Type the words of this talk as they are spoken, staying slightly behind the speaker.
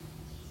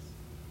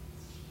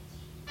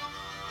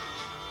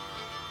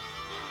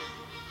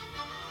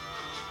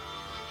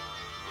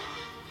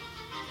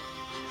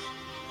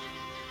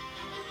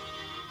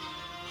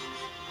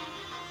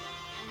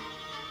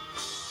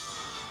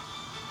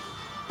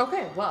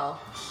Okay, well.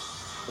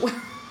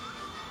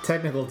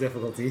 Technical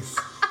difficulties.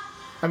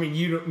 I mean,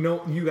 you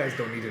guys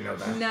don't need to know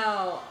that.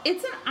 No,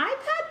 it's an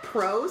iPad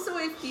Pro, so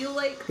I feel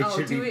like we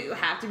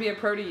have to be a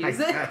pro to use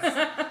it?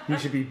 You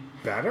should be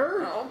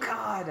better. Oh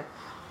God.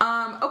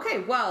 Okay,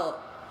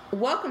 well,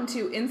 welcome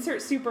to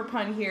Insert Super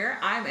Pun here.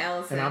 I'm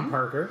Allison. And I'm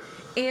Parker.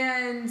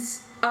 And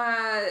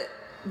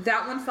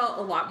that one felt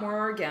a lot more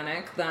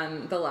organic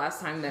than the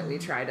last time that we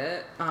tried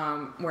it,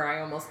 where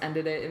I almost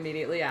ended it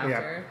immediately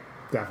after. Yeah.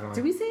 Definitely.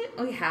 Did we say it?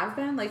 We have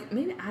been? Like,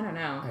 maybe, I don't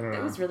know.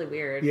 It was really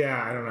weird.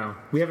 Yeah, I don't know.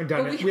 We haven't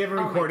done it. We haven't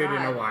recorded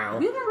in a while.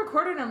 We haven't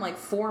recorded in like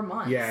 4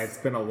 months. Yeah, it's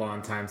been a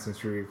long time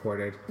since we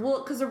recorded.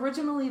 Well, because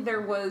originally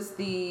there was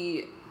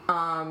the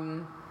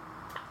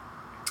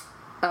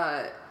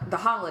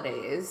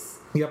holidays.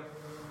 Yep.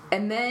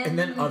 And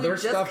then other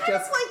stuff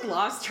just like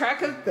lost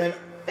track of. Then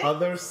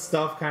other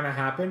stuff kind of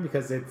happened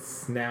because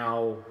it's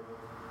now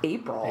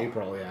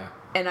April. Yeah.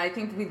 And I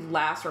think we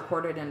last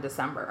recorded in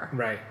December.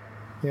 Right.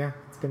 Yeah,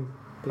 it's been.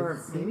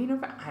 Or maybe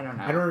November. I don't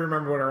know. I don't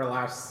remember what our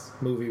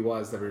last movie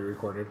was that we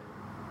recorded.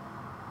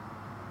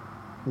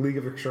 League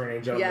of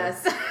Extraordinary Gentlemen.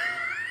 Yes.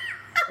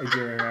 I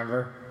do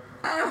remember.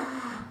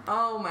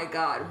 Oh my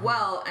God.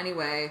 Well,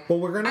 anyway.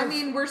 Well, I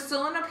mean, we're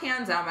still in a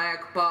pandemic,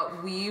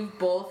 but we've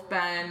both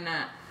been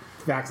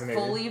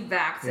vaccinated. Fully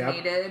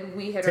vaccinated. Yep.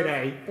 We hit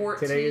today. our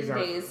 14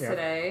 days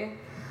today.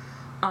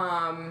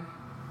 I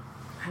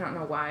don't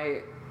know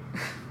why.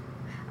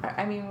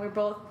 I mean,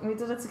 we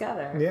did it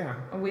together. Yeah.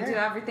 We do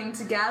everything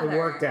together. It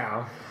worked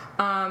out.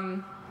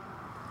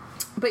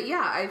 But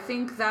yeah, I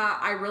think that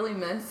I really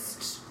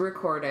missed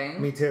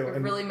recording. Me too. I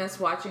really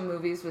missed watching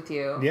movies with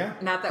you. Yeah.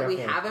 Not that definitely.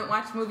 we haven't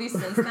watched movies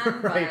since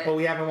then. Right, but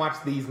we haven't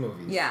watched these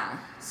movies. Yeah.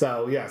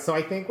 So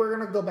I think we're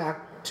going to go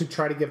back to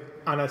try to get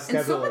on a schedule.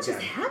 And so much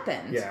again. has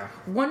happened. Yeah.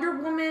 Wonder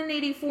Woman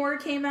 84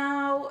 came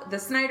out. The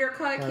Snyder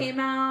Cut came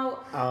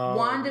out.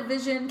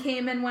 WandaVision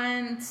came and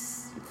went.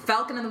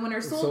 Falcon and the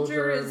Winter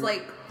Soldier is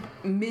like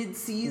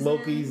mid-season.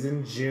 Loki's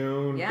in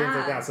June. Yeah. Things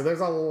like that. So there's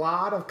a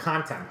lot of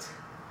content.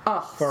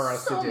 For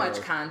us to do. So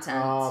much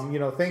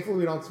content. Thankfully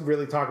we don't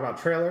really talk about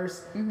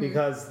trailers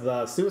because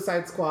the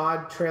Suicide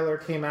Squad trailer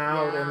came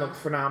out and looked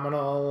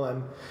phenomenal,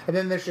 and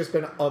then there's just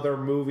been other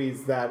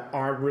movies that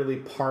aren't really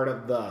part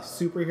of the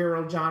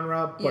superhero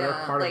genre but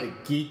are part of the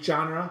geek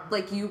genre.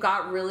 Like you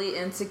got really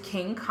into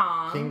King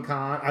Kong.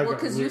 Well,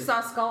 because you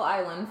saw Skull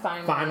Island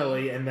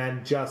finally. And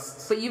then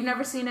just. But you've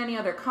never seen any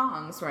other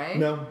Kongs, right?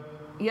 No.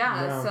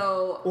 Yeah,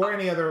 so... Or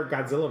any other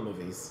Godzilla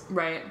movies.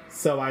 Right.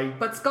 So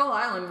But Skull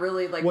Island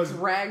really,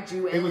 dragged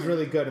you in. It was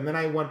really good. And then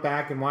I went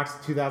back and watched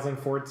the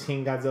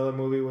 2014 Godzilla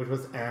movie, which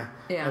was eh.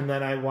 Yeah. And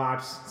then I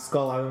watched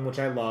Skull Island, which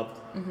I loved.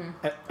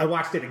 Mm-hmm. I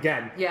watched it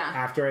again. Yeah.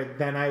 After it.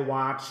 Then I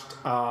watched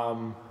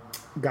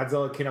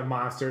Godzilla King of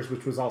Monsters,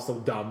 which was also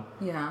dumb.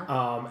 Yeah.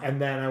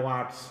 And then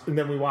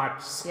we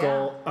watched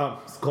Skull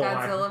Godzilla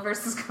Island.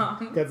 versus Kong.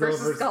 Godzilla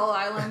versus Skull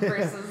Island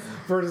versus...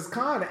 versus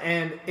Kong.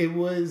 And it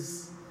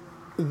was...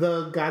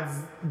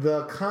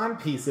 The Khan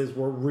pieces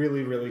were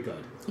really, really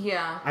good.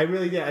 Yeah. I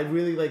really did. I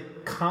really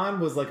like Khan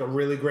was like a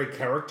really great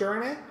character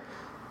in it.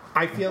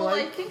 I feel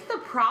I think the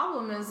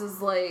problem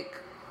is like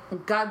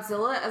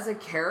Godzilla as a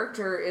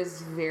character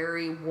is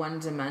very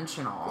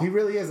one-dimensional. He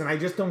really is, and I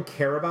just don't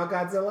care about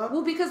Godzilla.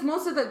 Well, because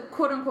most of the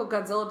quote-unquote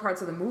Godzilla parts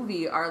of the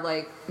movie are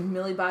like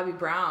Millie Bobby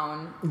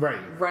Brown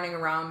running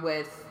around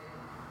with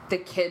the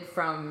kid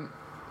from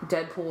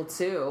Deadpool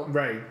 2.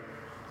 Right.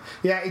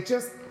 Yeah, it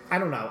just... I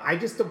don't know. I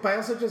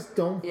also just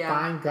don't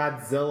find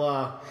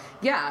Godzilla...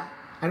 Yeah.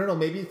 I don't know.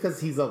 Maybe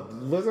because he's a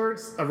lizard,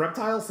 a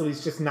reptile, so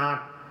he's just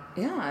not...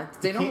 Yeah.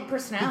 They don't have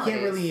personalities. He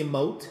can't really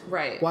emote.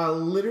 Right. While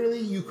literally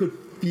you could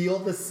feel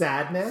the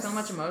sadness. So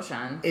much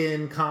emotion.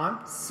 In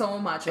Khan. So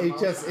much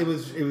emotion. It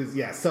was,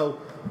 yeah.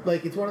 So,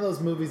 like, it's one of those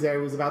movies that it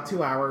was about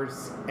 2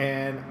 hours,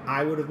 and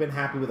I would have been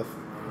happy with a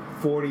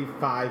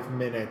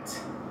 45-minute...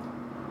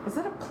 Is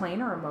that a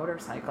plane or a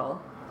motorcycle?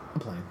 A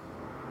plane.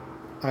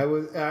 I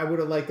would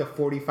have liked a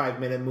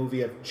 45-minute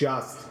movie of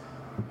just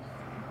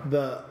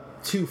the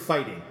two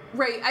fighting.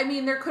 Right. I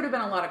mean, there could have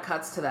been a lot of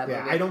cuts to that movie.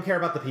 Yeah, I don't care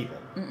about the people.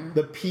 Mm-mm.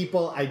 The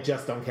people I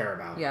just don't care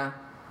about. Yeah.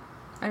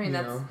 I mean,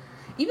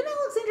 even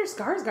Alexander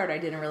Skarsgård I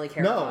didn't really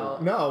care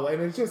about. No, and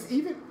it's just,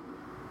 even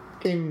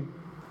in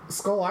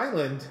Skull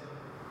Island,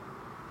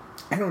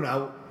 I don't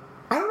know.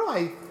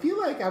 I feel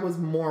like I was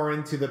more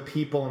into the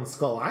people in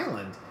Skull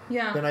Island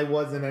than I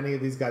was in any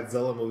of these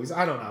Godzilla movies.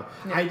 I don't know.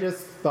 Yeah. I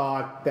just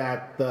thought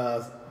that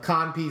the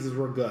Khan pieces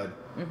were good.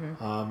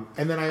 Mm-hmm.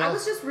 And then I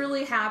was just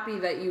really happy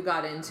that you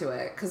got into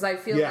it because I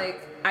feel like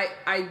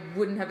I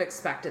wouldn't have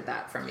expected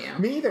that from you.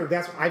 Me either.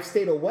 I've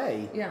stayed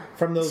away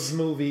from those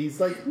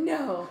movies. Like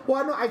no.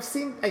 Well, no, I've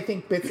seen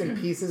bits and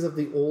pieces of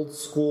the old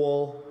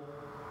school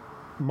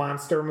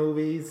monster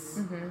movies,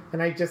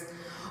 and I just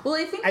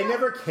I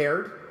never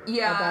cared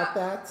about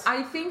that.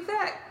 I think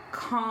that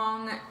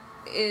Kong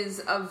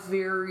is a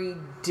very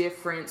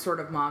different sort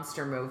of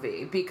monster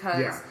movie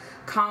because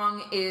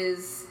Kong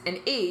is an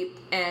ape,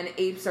 and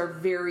apes are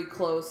very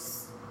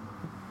close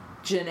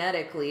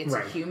genetically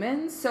to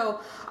humans.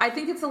 So I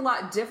think it's a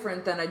lot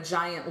different than a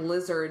giant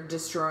lizard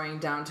destroying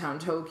downtown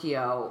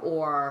Tokyo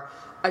or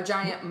a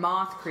giant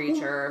moth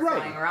creature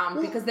flying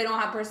around because they don't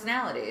have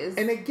personalities.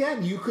 And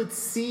again, you could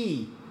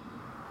see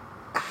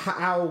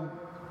how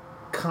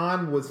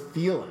Khan was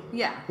feeling.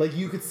 Yeah. Like,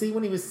 you could see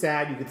when he was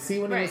sad, you could see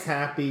when he was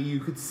happy, you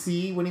could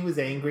see when he was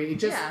angry. It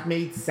just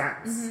made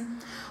sense.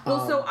 Mm-hmm.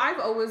 Well, so I've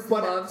always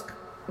loved...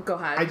 Go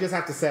ahead. I just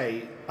have to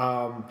say,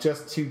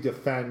 just to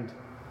defend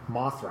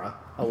Mothra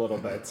a little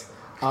bit.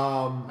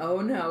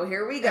 Oh, no.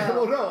 Here we go.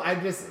 Well, no, I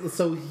just...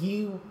 So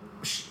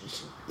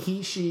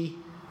she...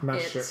 I'm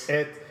not sure.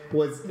 It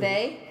was...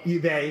 They?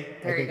 They.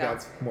 I think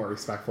that's more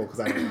respectful because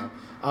I don't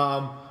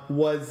know.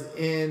 Was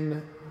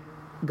in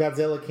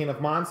Godzilla King of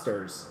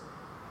Monsters.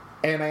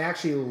 And I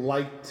actually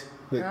liked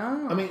the...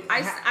 I mean... I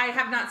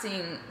have not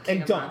seen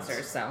King of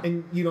Monsters, so...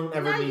 And you don't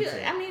ever need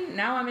to. I mean,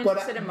 now I'm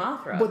interested in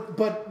Mothra.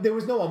 But there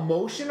was no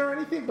emotion or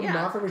anything, but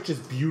Mothra was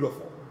just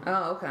beautiful.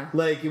 Oh, okay.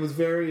 Like, it was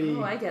very...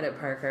 Oh, I get it,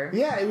 Parker.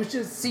 Yeah, it was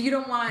just... So you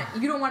don't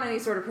want any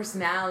sort of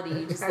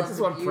personality, you just love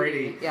the beauty.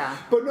 Pretty. Yeah.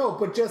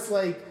 But just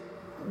like,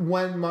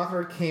 when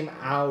Mothra came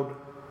out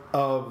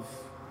of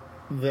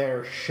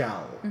their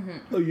shell,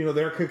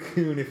 their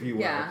cocoon, if you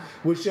will,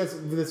 was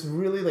just this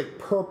really like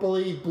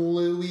purpley,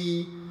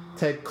 bluey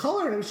type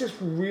color, and it was just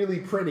really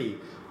pretty.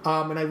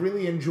 And I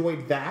really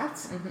enjoyed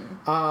that.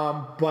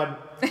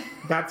 But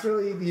that's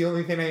really the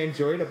only thing I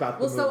enjoyed about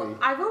the movie. So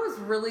I've always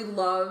really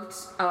loved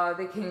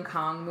the King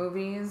Kong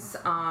movies.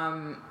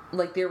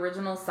 Like the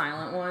original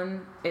silent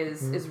one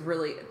is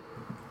really,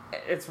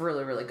 it's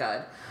really, really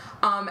good.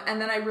 And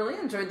then I really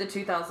enjoyed the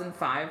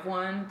 2005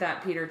 one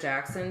that Peter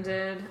Jackson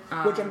did.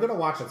 Which I'm going to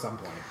watch at some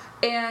point.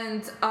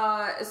 And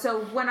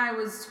so when I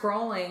was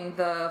scrolling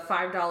the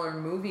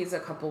 $5 movies a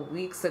couple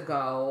weeks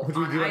ago... Which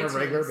we do on a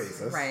regular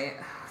basis. Right.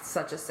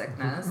 Such a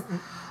sickness.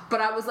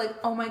 But I was like,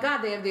 oh my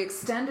God, they have the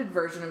extended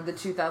version of the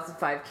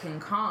 2005 King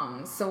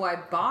Kong. So I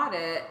bought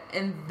it,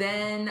 and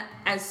then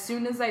as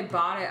soon as I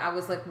bought it, I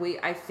was like, wait,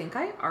 I think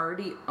I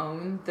already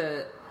own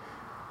the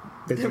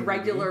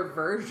regular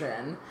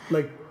version.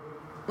 Like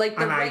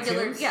the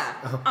regular,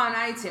 iTunes? On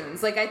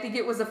iTunes. Like, I think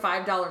it was a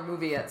 $5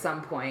 movie at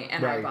some point,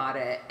 and I bought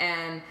it.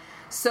 And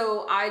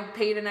so I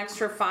paid an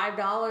extra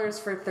 $5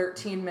 for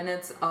 13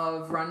 minutes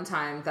of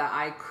runtime that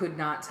I could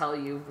not tell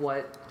you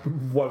what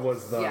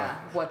was the... Yeah,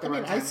 what the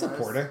runtime was. I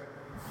support it.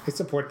 I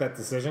support that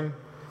decision.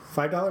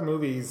 $5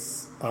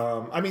 movies...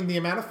 the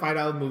amount of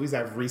 $5 movies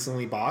I've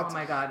recently bought... Oh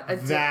my God,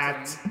 addicting.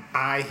 That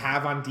I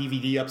have on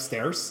DVD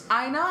upstairs.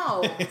 I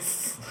know.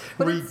 It's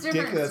but ridiculous. It's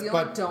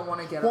different. You don't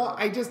want to get Well,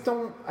 I just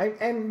don't...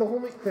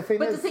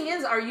 the thing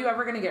is... are you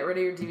ever going to get rid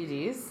of your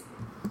DVDs?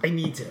 I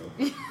need to.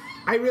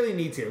 I really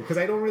need to, because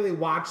I don't really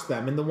watch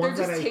them. And the ones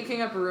They're just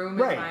taking up room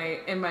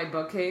in my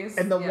bookcase.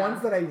 And the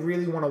ones that I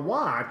really want to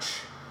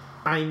watch,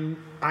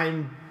 I'm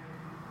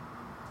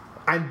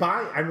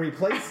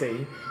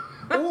replacing.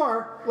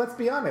 Or, let's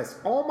be honest,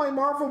 all my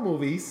Marvel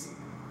movies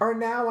are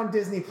now on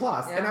Disney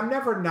Plus, and I'm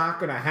never not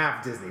going to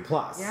have Disney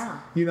Plus.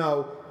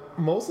 Yeah.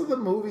 Most of the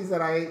movies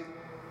that I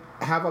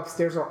have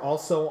upstairs are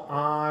also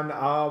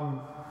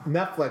on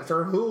Netflix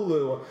or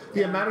Hulu.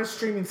 The amount of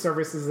streaming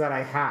services that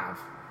I have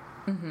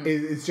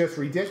is just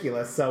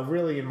ridiculous. So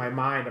really, in my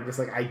mind, I'm just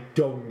like, I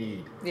don't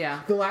need.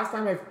 Yeah. The last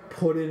time I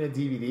put in a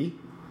DVD,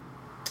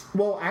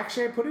 well,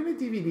 actually, I put in a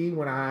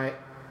DVD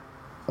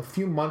a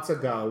few months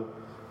ago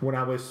when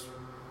I went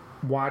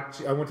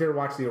to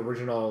watch the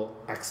original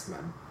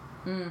X-Men.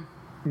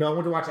 No, I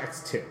went to watch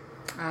X2.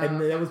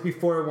 And that was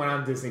before it went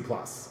on Disney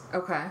Plus.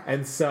 Okay.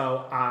 And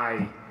so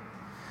I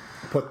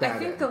put that in. I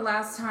think the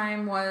last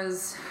time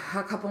was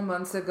a couple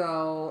months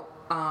ago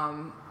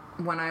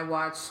when I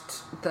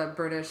watched the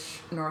British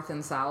North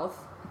and South,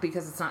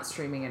 because it's not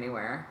streaming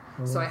anywhere.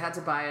 So I had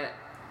to buy it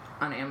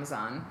on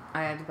Amazon.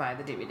 I had to buy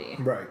the DVD.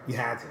 Right. You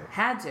had to.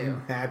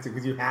 You had to,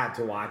 because you had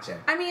to watch it.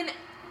 I mean...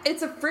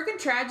 It's a freaking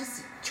tragedy.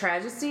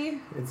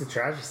 It's a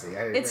tragedy.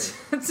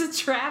 It's a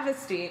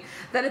travesty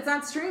that it's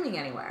not streaming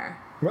anywhere.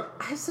 What?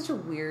 I have such a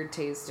weird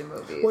taste in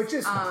movies. Well, it's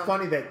just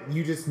funny that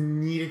you just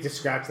needed to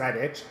scratch that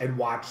itch and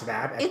watch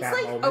that at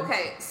that moment.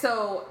 Okay,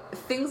 so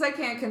things I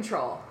can't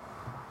control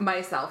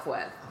myself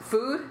with.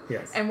 Food.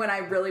 Yes. And when I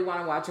really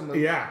want to watch a movie.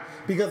 Yeah.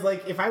 Because,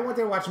 if I wanted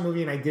to watch a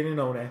movie and I didn't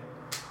own it,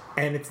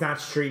 and it's not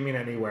streaming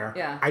anywhere,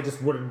 I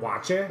just wouldn't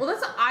watch it. Well,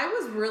 I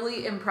was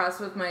really impressed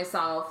with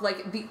myself.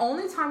 Like, the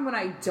only time when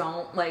I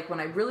don't, when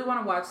I really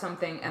want to watch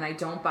something and I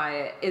don't buy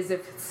it is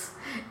if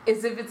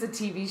it's a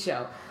TV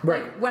show.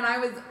 Right. Like,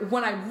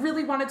 when I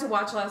really wanted to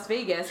watch Las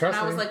Vegas, Trust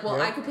and I was me. like,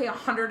 well, I could pay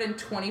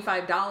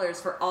 $125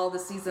 for all the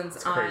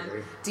seasons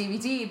on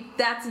DVD.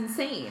 That's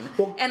insane.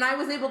 Well, and I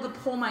was able to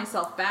pull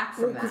myself back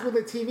from that. Because with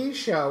a TV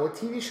show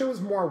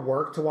is more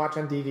work to watch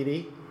on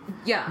DVD.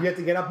 Yeah. You have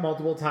to get up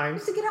multiple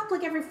times. You have to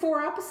get up every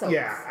 4 episodes.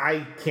 Yeah,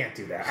 I can't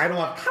do that. I don't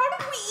have... How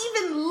did we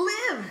even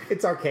live?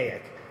 It's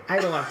archaic. I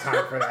don't have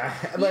time for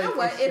that. You know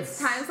what? It's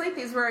times like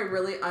these where I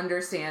really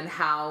understand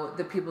how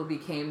the people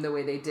became the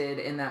way they did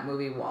in that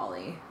movie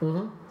WALL-E.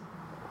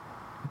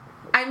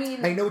 I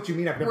mean, I know what you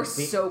mean. We're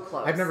so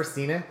close. I've never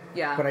seen it.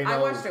 Yeah, but I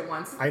watched it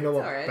once. I know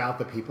about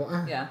the people.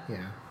 Yeah.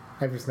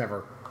 I've just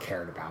never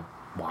cared about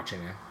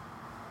watching it.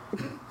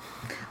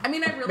 I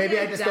mean, I really maybe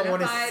I just don't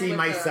want to see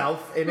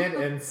myself in it,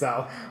 and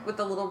so with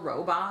the little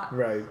robot,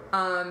 right?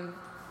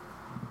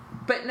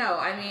 But no,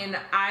 I mean,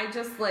 I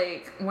just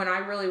like when I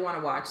really want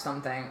to watch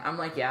something, I'm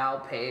like, yeah, I'll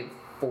pay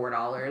 $4,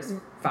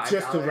 $5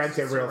 just to rent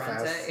it real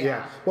fast.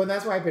 Yeah. Well,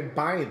 that's why I've been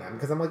buying them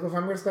because I'm like, well, if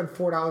I'm going to spend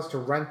 $4 to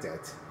rent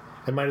it,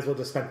 I might as well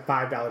just spend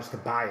 $5 to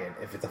buy it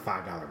if it's a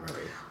 $5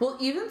 movie. Well,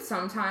 even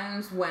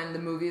sometimes when the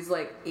movie's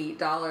like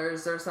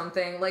 $8 or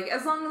something, like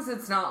as long as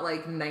it's not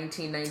like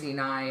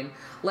 $19.99,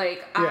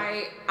 like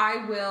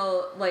I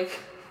will like.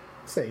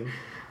 Same.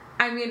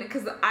 I mean,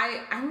 because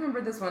I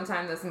remember this one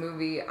time, this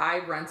movie,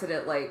 I rented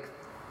it like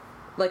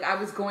I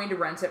was going to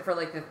rent it for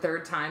like the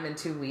third time in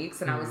 2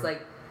 weeks, and I was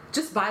like,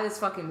 just buy this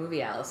fucking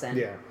movie, Allison.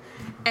 Yeah.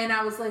 And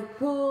I was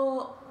like,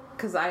 well,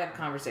 because I have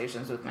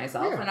conversations with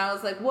myself, and I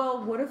was like,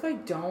 well, what if I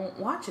don't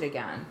watch it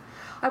again?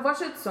 I've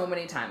watched it so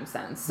many times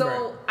since.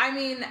 So, I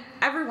mean,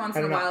 every once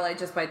in a while, I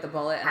just bite the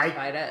bullet and I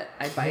bite it.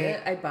 I buy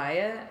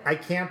it. I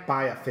can't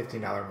buy a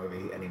 $15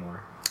 movie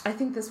anymore. I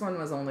think this one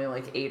was only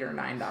like $8 or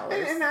 $9.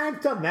 And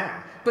I've done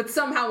that. But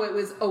somehow it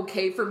was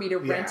okay for me to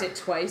rent it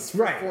twice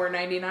for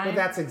 $4.99. Well,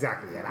 that's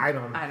exactly it. I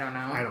don't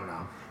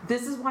know.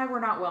 This is why we're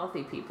not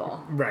wealthy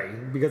people.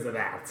 Right, because of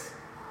that.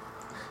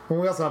 Well,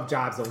 we also have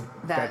jobs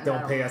that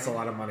don't pay us a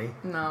lot of money.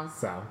 No.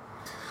 So,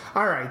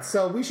 all right.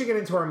 So we should get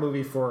into our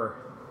movie for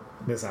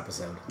this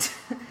episode.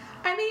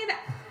 I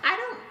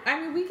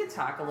mean, we could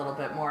talk a little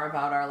bit more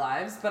about our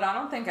lives, but I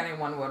don't think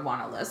anyone would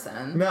want to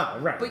listen. No,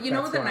 right. But you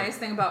know what the nice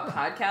thing about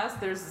podcasts?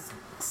 There's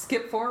a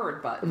skip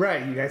forward button.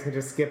 Right. You guys can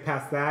just skip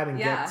past that and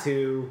get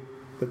to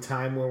the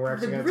time where we're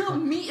actually the real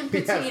meat and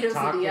potatoes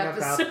of the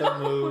episode. About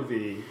the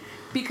movie.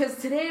 Because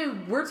today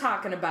we're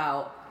talking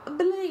about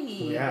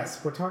Blade.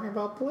 Yes, we're talking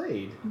about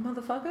Blade.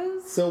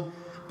 Motherfuckers. So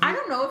I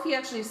don't know if he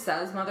actually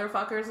says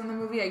motherfuckers in the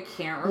movie. I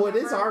can't remember. Well,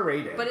 it is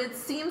R-rated. But it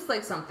seems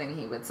like something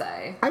he would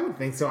say. I would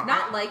think so.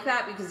 Not like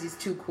that because he's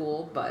too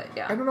cool, but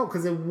yeah. I don't know,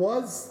 because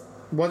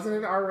wasn't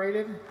it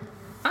R-rated?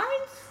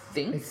 I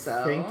think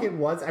so. I think it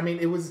was. I mean,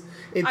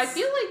 I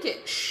feel like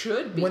it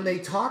should be. When they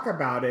talk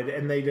about it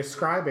and they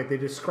describe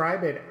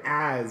it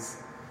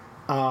as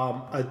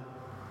a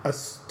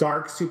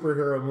dark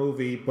superhero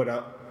movie, but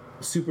a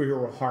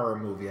superhero horror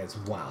movie as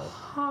well.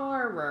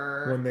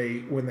 Horror.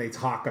 When they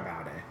talk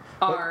about it.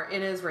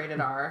 It is rated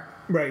R.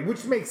 Right,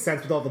 which makes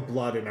sense with all the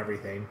blood and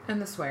everything.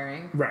 And the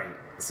swearing. Right.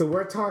 So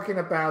we're talking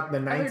about the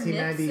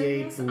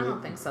 1998... I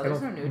don't think so.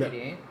 There's no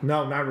nudity.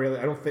 No, not really.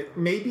 I don't think...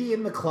 Maybe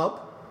in the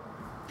club?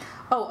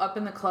 Oh, up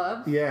in the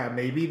club? Yeah,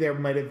 maybe there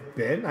might have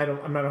been.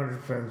 I'm not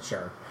 100%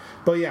 sure.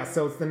 But yeah,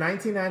 so it's the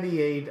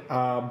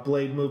 1998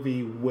 Blade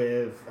movie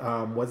with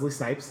Wesley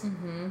Snipes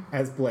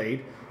as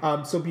Blade.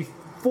 So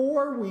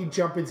before we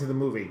jump into the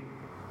movie,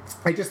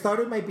 I just thought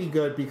it might be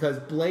good because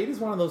Blade is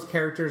one of those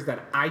characters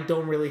that I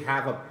don't really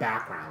have a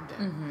background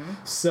in.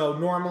 So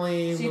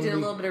normally... So you did a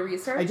little bit of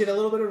research? I did a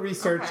little bit of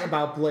research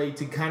about Blade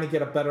to kind of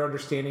get a better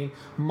understanding.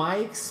 My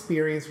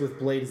experience with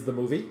Blade is the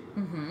movie.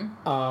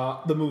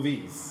 The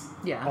movies.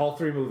 Yeah. All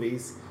 3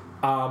 movies.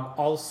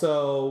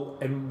 Also,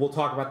 and we'll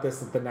talk about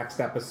this at the next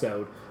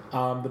episode,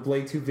 the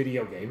Blade 2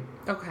 video game.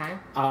 Okay.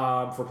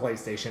 For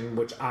PlayStation,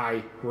 which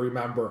I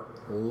remember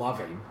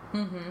loving.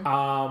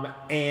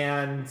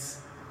 And...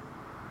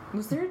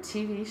 Was there a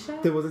TV show?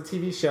 There was a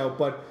TV show,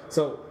 but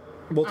so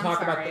we'll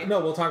talk about that in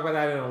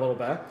a little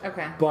bit.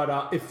 Okay.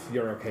 But if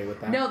you're okay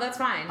with that. No, that's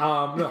fine.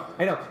 No,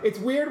 I know. It's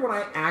weird when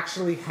I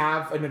actually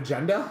have an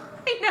agenda.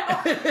 I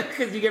know.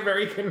 Because you get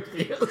very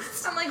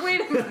confused. I'm like,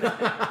 wait a minute.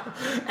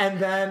 And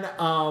then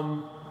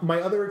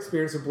my other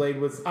experience with Blade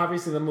was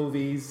obviously the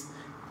movies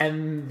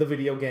and the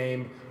video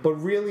game, but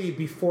really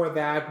before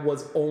that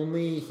was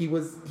only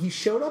he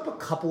showed up a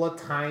couple of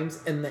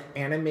times in the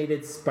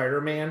animated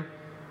Spider-Man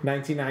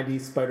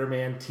 1990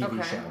 Spider-Man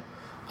TV show,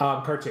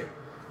 cartoon.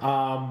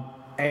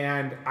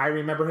 And I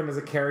remember him as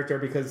a character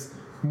because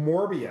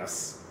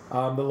Morbius,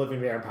 the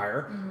living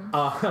vampire,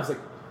 I was like,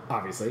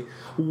 obviously,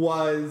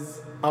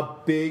 was a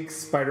big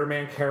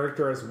Spider-Man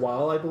character as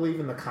well, I believe,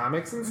 in the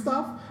comics and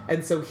stuff.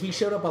 And so he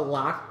showed up a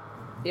lot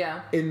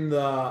in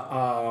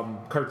the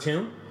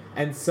cartoon.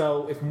 And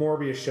so if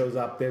Morbius shows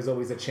up, there's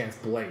always a chance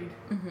Blade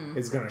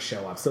is going to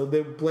show up. So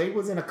the Blade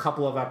was in a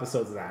couple of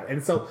episodes of that.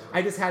 And so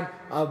I just had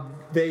a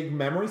vague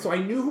memory. So I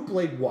knew who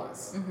Blade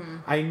was.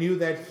 I knew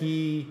that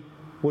he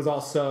was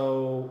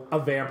also a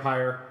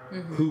vampire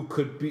who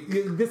could be...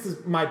 This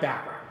is my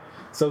background.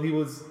 So he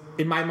was...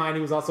 In my mind,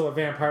 he was also a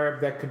vampire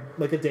that could...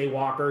 Like a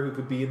daywalker who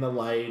could be in the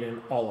light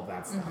and all of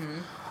that stuff.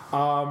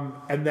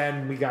 And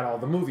then we got all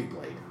the movie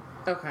Blade.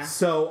 Okay.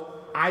 So...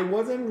 I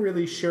wasn't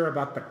really sure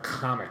about the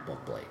comic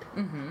book Blade.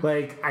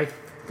 Like, I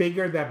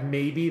figured that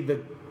maybe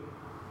the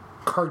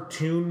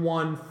cartoon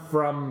one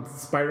from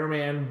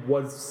Spider-Man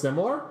was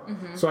similar.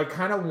 So I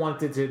kind of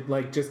wanted to,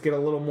 like, just get a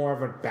little more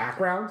of a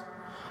background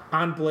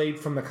on Blade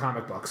from the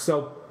comic book.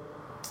 So,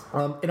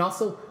 and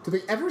also, do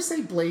they ever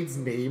say Blade's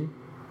name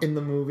in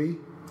the movie?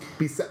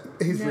 His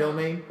real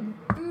name?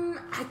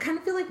 I kind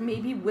of feel like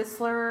maybe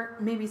Whistler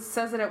maybe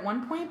says it at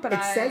one point, but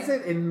it says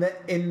it in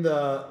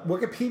the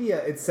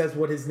Wikipedia. It says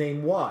what his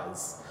name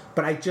was,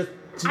 but I just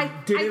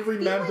didn't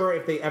remember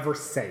if they ever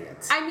say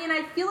it. I mean,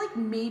 I feel like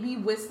maybe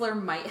Whistler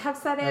might have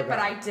said it, but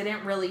I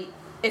didn't really.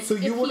 If he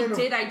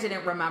did, I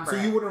didn't remember. So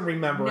you wouldn't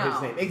remember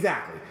his name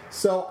exactly.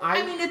 So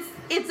I mean,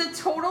 it's a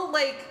total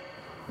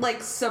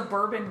like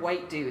suburban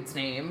white dude's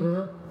name.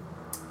 Mm-hmm.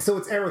 So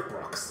it's Eric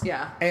Brooks.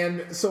 Yeah.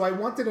 And so I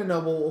wanted to know,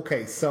 well,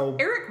 okay, so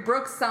Eric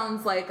Brooks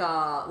sounds like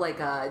a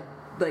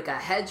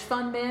hedge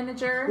fund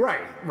manager.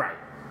 Right.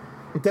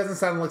 It doesn't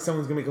sound like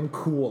someone's gonna make him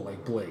cool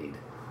like Blade.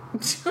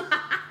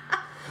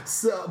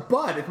 So,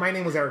 but if my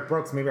name was Eric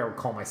Brooks, maybe I would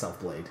call myself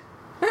Blade.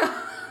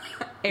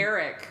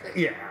 Eric.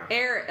 Yeah.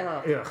 Eric.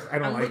 Ugh, I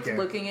don't like it.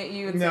 Looking at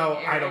you and no,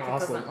 saying Eric,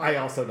 I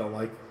also don't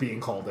like being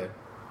called it.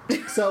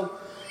 So,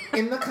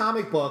 in the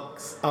comic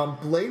books,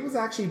 Blade was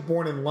actually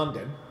born in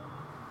London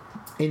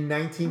in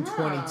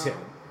 1922. Oh.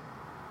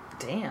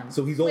 Damn.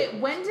 So he's old. Wait,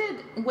 when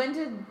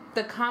did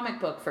the comic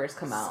book first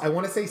come out? I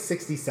want to say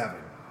 67.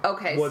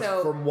 Okay,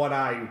 so from what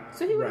I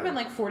so he would have been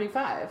like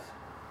 45.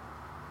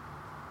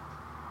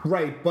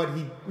 Right, but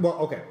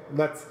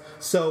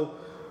so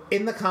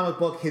in the comic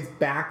book, his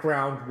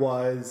background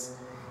was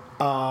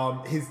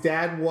his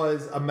dad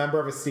was a member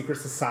of a secret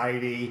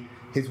society.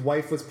 His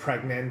wife was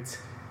pregnant.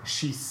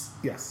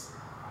 Yes.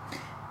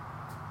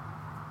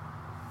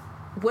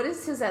 What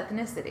is his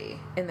ethnicity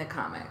in the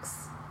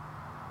comics?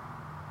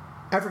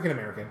 African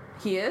American.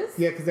 He is?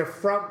 Yeah, because they're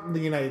from the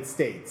United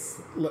States.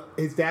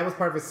 His dad was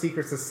part of a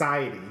secret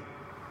society.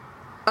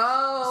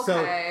 Oh,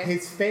 okay. So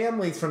his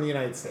family's from the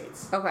United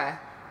States. Okay.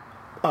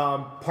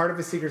 Part of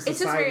a secret society. It's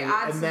just very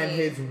odd and then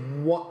to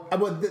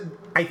me.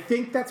 I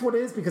think that's what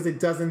it is because it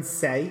doesn't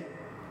say.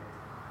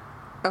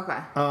 Okay.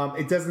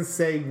 It doesn't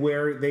say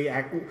where they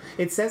act.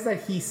 It says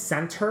that he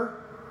sent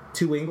her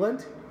to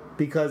England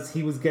because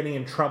he was getting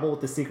in trouble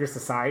with the secret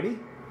society.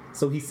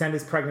 So he sent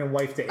his pregnant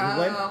wife to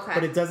England,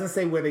 but it doesn't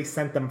say where they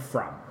sent them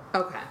from.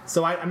 Okay.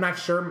 So I'm not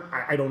sure.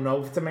 I don't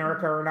know if it's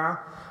America or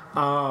not.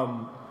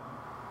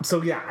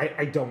 So yeah,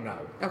 I don't know.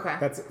 Okay.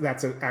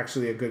 That's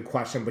actually a good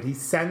question. But he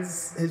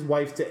sends his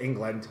wife to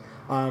England,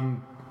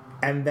 and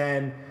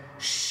then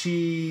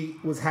she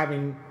was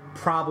having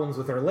problems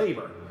with her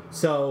labor.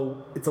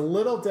 So it's a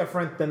little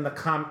different than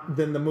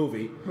the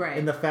movie, right?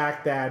 In the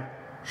fact that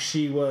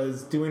she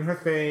was doing her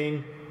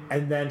thing,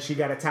 and then she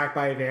got attacked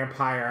by a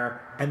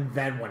vampire, and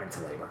then went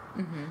into labor.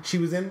 Mm-hmm. She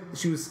was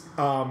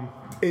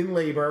in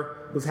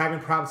labor, was having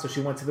problems, so she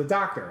went to the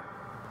doctor.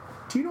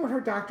 Do you know what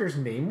her doctor's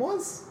name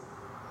was?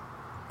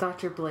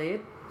 Dr.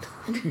 Blade?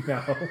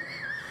 No.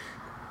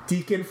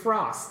 Deacon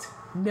Frost.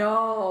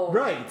 No.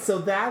 Right.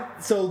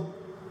 So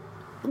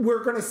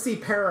we're going to see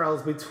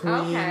parallels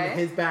between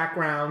his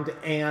background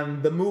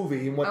and the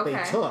movie and what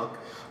they took.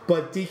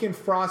 But Deacon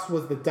Frost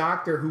was the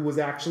doctor who was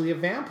actually a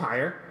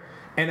vampire.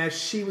 And as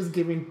she was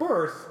giving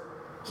birth,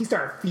 he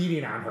started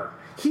feeding on her.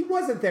 He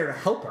wasn't there to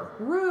help her.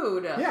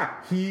 Rude. Yeah.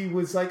 He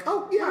was like,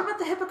 oh, yeah. What about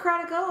the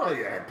Hippocratic Oath? Oh,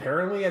 yeah.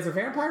 Apparently, as a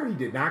vampire, he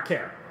did not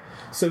care.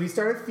 So he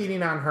started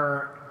feeding on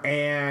her,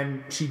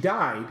 and she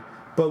died.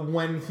 But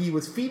when he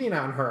was feeding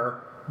on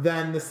her,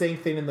 then the same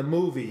thing in the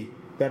movie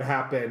that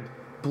happened,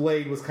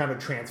 Blade was kind of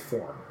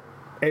transformed.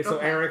 And so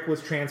Eric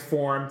was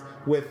transformed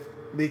with...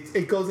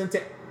 It goes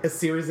into a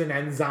series of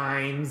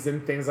enzymes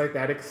and things like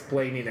that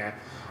explaining it.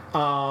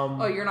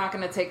 You're not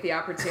going to take the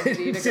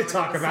opportunity to go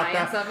talk into the about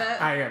science that? of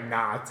it? I am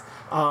not.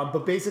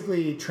 But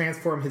basically,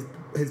 transformed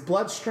his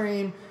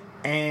bloodstream,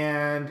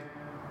 and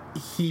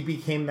he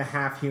became the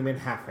half human,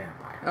 half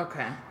vampire.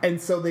 Okay. And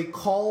so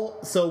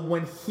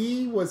when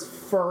he was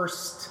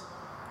first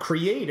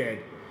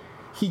created,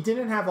 he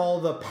didn't have all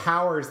the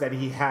powers that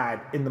he had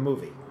in the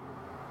movie.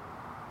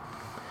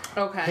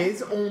 Okay.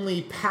 His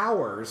only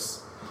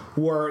powers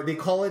were, they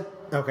call it,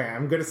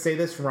 I'm going to say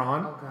this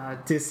wrong. Oh,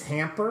 God.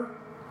 Dishamper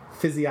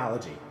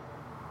physiology.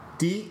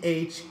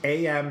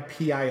 Dhampir.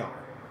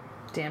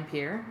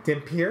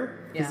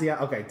 Dampier?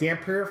 Yeah.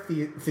 Dampier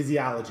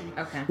physiology.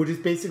 Okay. Which is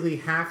basically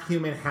half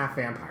human, half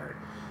vampire.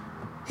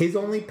 His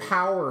only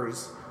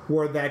powers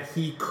were that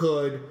he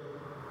could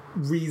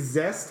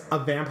resist a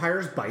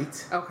vampire's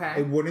bite. Okay.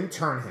 It wouldn't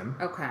turn him.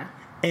 Okay.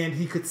 And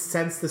he could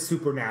sense the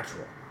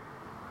supernatural.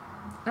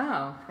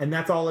 Oh. And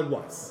that's all it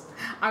was.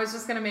 I was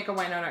just going to make a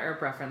Winona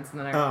Earp reference, and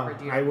then I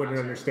remembered you. I wouldn't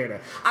understand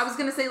it. I was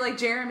going to say, like,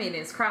 Jeremy in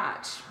his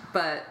crotch,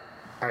 but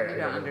you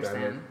don't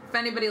understand. If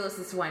anybody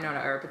listens to Winona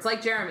Earp, it's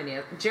like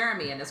Jeremy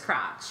in his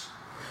crotch.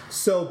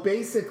 So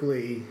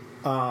basically,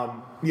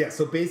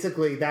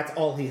 that's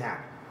all he had.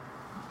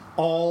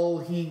 All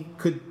he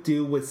could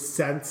do was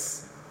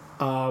sense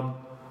the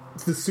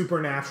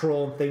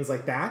supernatural and things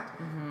like that.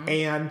 Mm-hmm.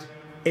 And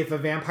if a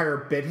vampire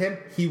bit him,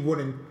 he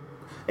wouldn't.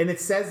 And it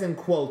says in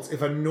quotes,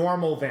 if a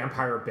normal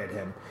vampire bit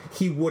him,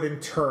 he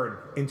wouldn't turn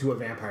into a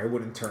vampire. It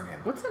wouldn't turn him.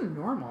 What's a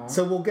normal?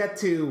 So we'll get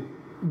to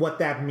what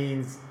that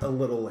means a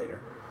little later.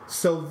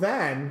 So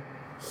then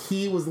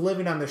he was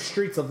living on the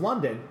streets of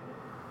London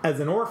as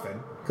an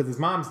orphan. because his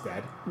mom's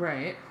dead.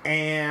 Right.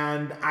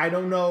 And I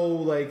don't know,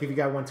 like, if he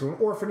went to an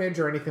orphanage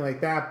or anything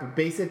like that, but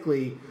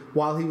basically,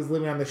 while he was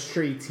living on the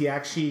streets, he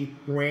actually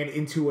ran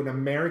into an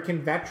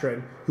American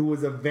veteran who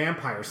was a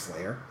vampire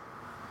slayer.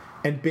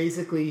 And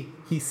basically,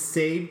 he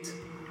saved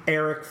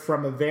Eric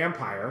from a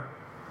vampire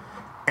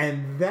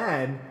and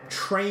then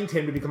trained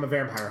him to become a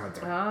vampire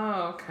hunter.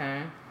 Oh,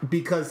 okay.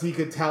 Because he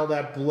could tell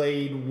that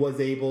Blade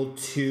was able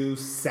to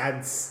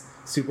sense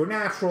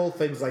supernatural,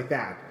 things like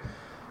that.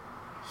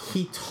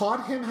 He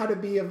taught him how to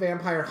be a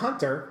vampire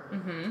hunter,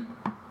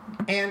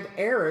 and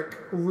Eric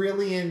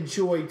really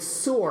enjoyed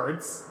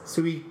swords,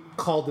 so he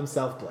called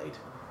himself Blade.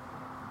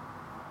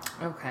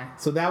 Okay.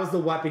 So that was the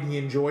weapon he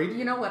enjoyed.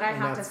 You know what I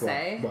have to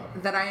say?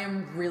 That I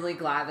am really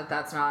glad that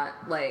that's not,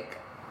 like,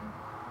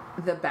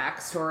 the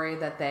backstory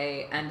that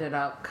they ended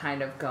up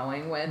kind of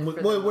going with.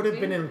 Well, it would have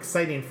been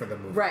exciting for the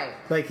movie. Right.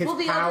 Like, his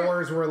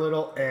powers were a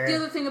little The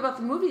other thing about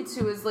the movie,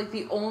 too, is, like,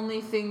 the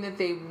only thing that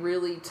they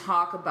really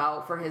talk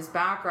about for his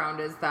background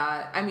is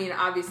that, I mean,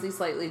 obviously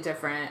slightly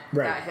different,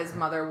 that his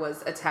mother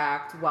was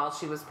attacked while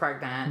she was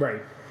pregnant.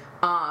 Right.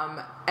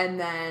 And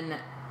then,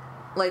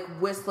 like,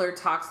 Whistler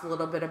talks a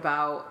little bit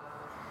about,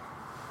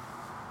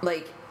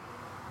 like,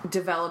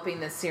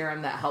 developing the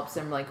serum that helps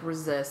him, like,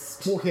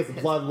 resist his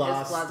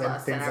bloodlust and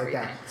things like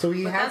that. So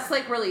that's,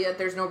 like, really it.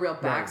 There's no real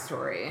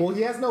backstory. Right. Well,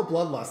 he has no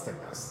bloodlust in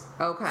this.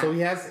 Okay.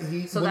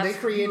 So when they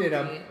created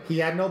him, he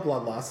had no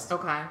bloodlust.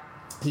 Okay.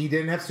 He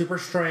didn't have super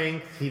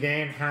strength. He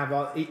didn't have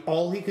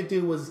all he could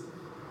do was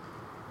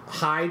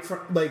hide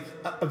from, like,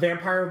 a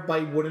vampire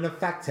bite wouldn't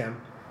affect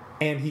him,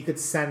 and he could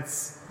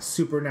sense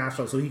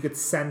supernatural. So he could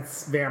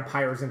sense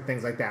vampires and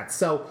things like that.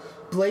 So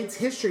Blade's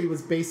history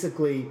was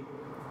basically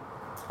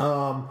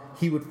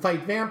he would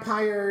fight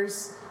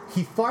vampires.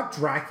 He fought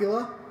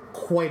Dracula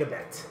quite a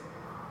bit.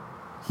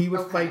 He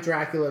would fight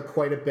Dracula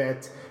quite a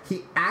bit.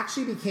 He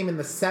actually became, in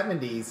the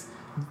 70s,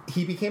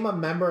 he became a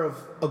member of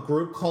a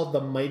group called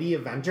the Mighty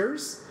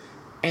Avengers.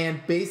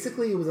 And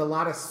basically it was a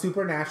lot of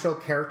supernatural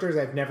characters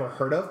I've never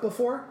heard of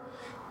before.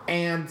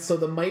 And so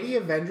the Mighty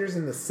Avengers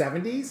in the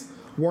 70s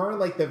weren't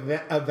like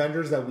the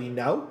Avengers that we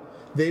know.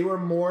 They were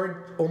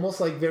more almost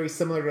like very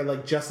similar to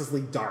like Justice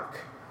League Dark.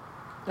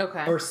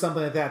 Okay. Or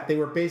something like that. They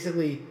were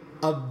basically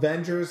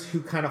Avengers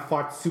who kind of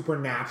fought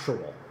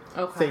supernatural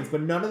things, but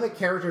none of the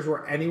characters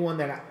were anyone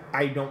that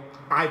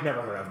I've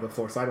never heard of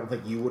before, so I don't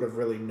think you would have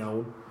really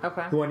known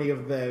who any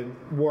of them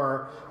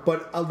were.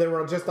 But there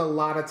were just a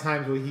lot of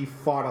times where he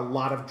fought a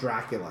lot of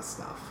Dracula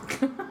stuff.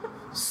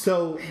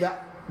 So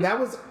that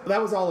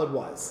was all it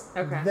was.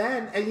 Okay.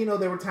 Then, and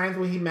there were times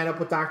when he met up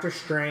with Doctor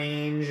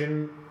Strange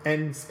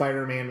and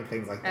Spider-Man and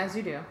things like that. As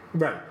you do.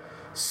 Right.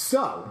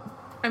 So,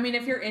 I mean,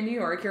 if you're in New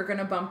York, you're going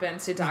to bump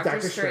into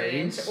Doctor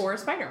Strange or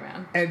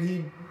Spider-Man. And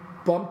he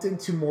bumped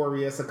into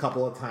Morbius a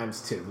couple of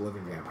times, too, the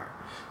living vampire.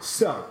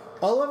 So,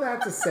 all of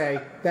that to say,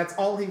 that's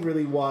all he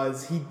really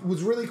was. He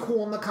was really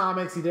cool in the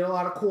comics. He did a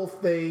lot of cool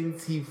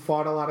things. He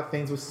fought a lot of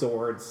things with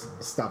swords,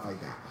 stuff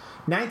like that.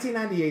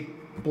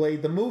 1998,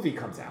 Blade, the movie,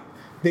 comes out.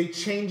 They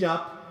change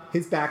up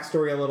his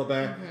backstory a little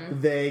bit.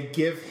 Mm-hmm. They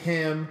give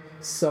him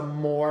some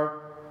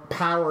more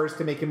powers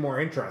to make him more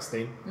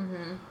interesting.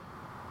 Mm-hmm.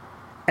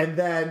 And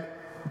then,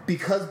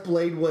 because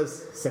Blade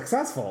was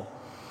successful,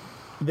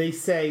 they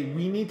say,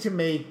 we need to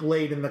make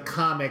Blade in the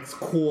comics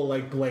cool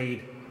like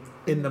Blade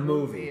in the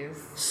movie.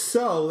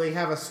 So they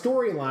have a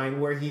storyline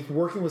where he's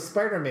working with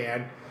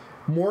Spider-Man.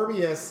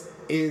 Morbius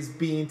is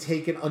being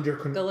taken under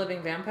control. The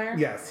living vampire?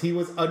 Yes, he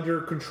was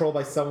under control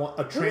by someone.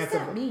 What does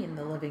that mean,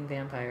 the living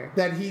vampire?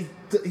 That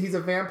he's a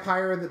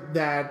vampire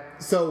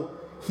that so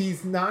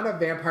he's not a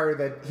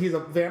vampire he's a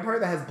vampire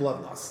that has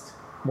bloodlust.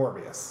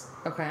 Morbius.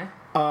 Okay.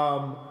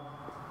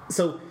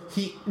 So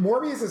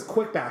Morbius's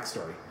quick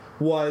backstory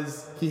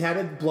was he had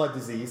a blood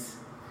disease.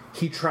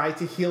 He tried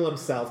to heal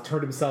himself,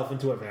 turned himself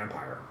into a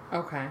vampire.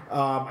 Okay.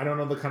 I don't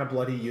know the kind of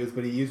blood he used,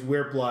 but he used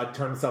weird blood,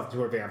 turned himself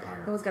into a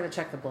vampire. Always got to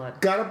check the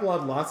blood. Got a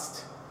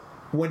bloodlust.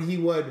 When he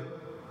would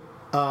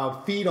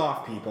feed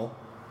off people,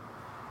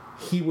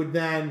 he would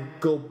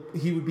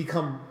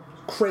become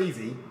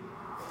crazy.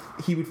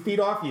 He would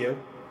feed off you.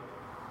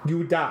 You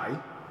would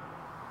die.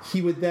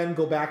 He would then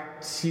go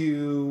back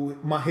to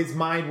his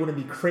mind wouldn't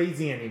be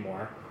crazy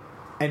anymore,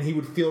 and he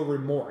would feel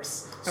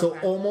remorse. So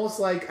almost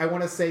like, I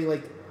want to say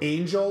like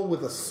Angel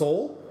with a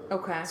soul.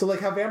 Okay. So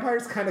like how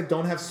vampires kind of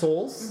don't have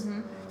souls.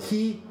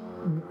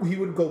 Mm-hmm. He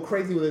would go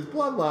crazy with his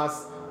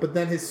bloodlust, but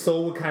then his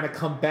soul would kind of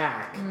come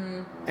back,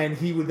 and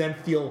he would then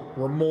feel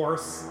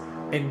remorse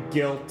and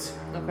guilt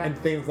and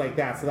things like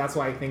that. So that's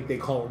why I think they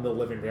call him the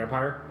living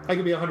vampire. I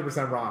could be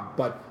 100% wrong,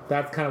 but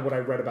that's kind of what I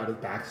read about his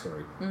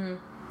backstory. Mm-hmm.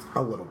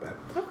 A little bit.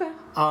 Okay.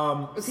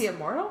 Was he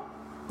immortal?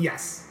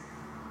 Yes.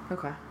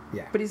 Okay.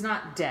 Yeah. But he's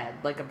not dead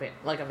like a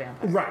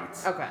vampire. Right.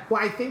 Okay.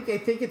 Well, I think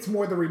it's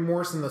more the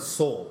remorse in the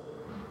soul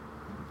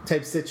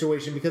type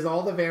situation, because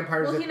all the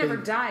vampires. Well, he never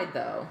died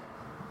though.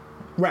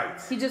 Right.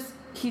 He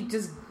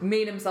just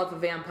made himself a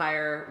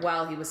vampire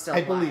while he was still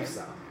alive. I believe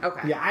so.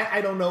 Okay. Yeah,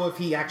 I don't know if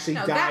he actually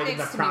died in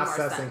the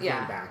process and came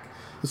back.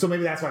 So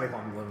maybe that's why they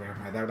call him the Living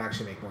Vampire. That would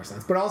actually make more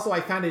sense. But also,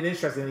 I found it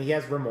interesting that he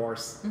has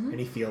remorse and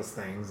he feels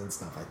things and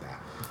stuff like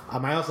that.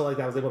 I also like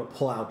that I was able to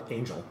pull out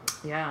Angel.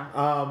 Yeah.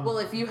 Well,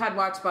 if you had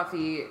watched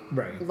Buffy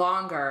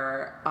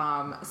longer,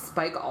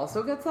 Spike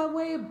also gets that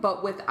way,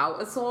 but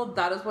without a soul.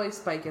 That is why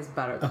Spike is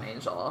better than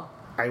Angel.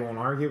 I won't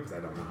argue because I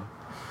don't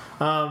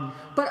know.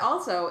 But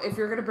also, if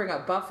you're going to bring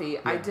up Buffy,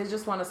 I did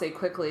just want to say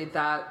quickly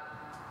that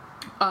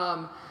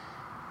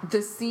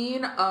the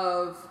scene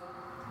of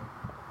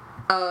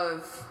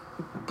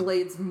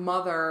Blade's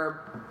mother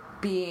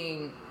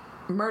being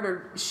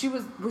murdered,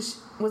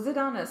 was it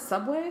on a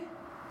subway?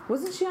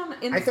 Wasn't she in the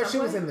subway? I thought she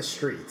was in the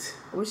street.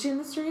 Was she in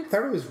the street? I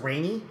thought it was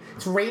rainy.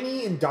 It's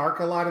rainy and dark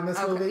a lot in this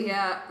movie.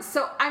 Yeah.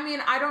 So, I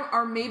mean,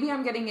 or maybe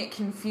I'm getting it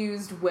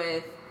confused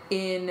with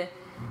in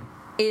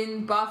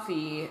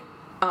Buffy,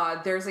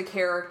 there's a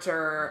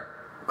character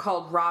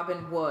called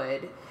Robin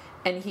Wood,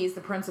 and he's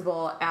the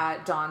principal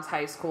at Dawn's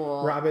high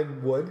school.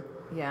 Robin Wood?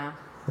 Yeah.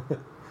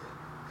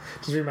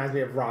 Just reminds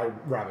me of Robin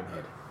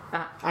Hood.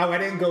 I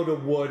didn't go to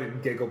Wood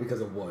and giggle because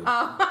of Wood.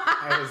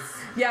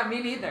 Yeah,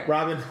 me neither.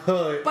 Robin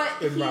Hood but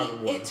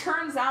Robin Wood. It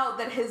turns out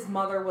that his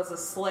mother was a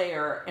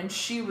slayer, and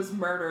she was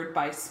murdered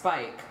by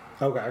Spike.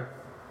 Okay.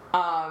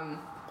 On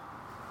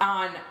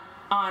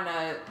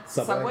a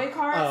subway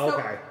car. Oh,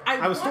 okay. So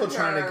I was still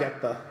trying to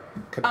get the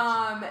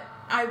connection.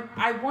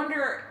 I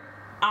wonder,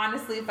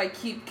 honestly, if I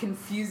keep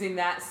confusing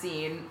that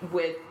scene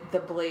with the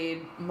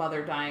Blade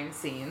mother dying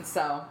scene.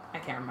 So I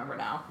can't remember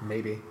now.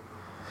 Maybe.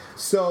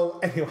 So,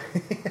 anyway.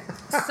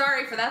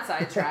 Sorry for that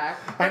sidetrack.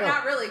 But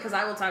not really, because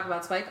I will talk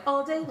about Spike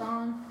all day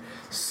long.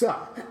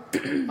 So,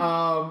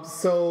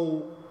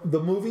 the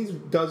movie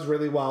does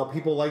really well.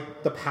 People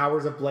like the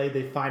powers of Blade.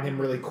 They find him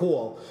really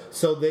cool.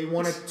 So they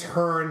want to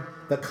turn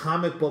the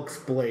comic book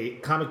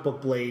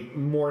Blade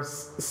more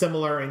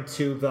similar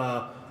into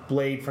the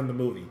Blade from the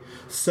movie.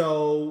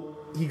 So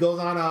he goes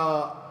on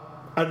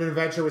an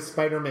adventure with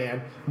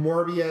Spider-Man.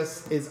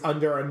 Morbius is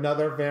under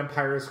another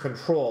vampire's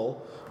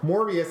control.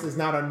 Morbius is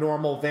not a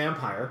normal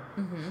vampire.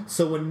 Mm-hmm.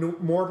 So when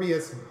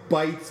Morbius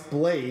bites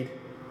Blade,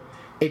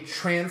 it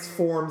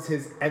transforms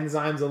his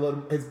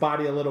enzymes his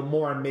body a little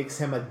more and makes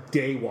him a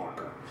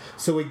daywalker.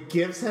 So it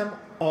gives him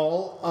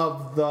all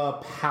of the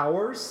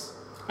powers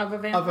of a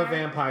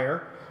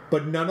vampire,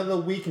 but none of the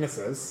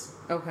weaknesses.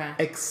 Okay.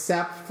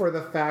 Except for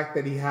the fact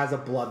that he has a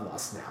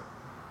bloodlust now.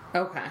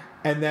 Okay.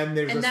 And then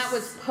that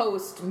was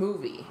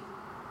post-movie.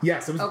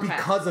 Yes, it was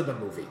because of the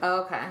movie.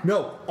 Okay.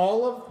 No,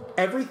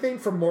 everything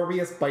from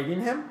Morbius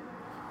biting him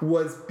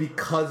was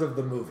because of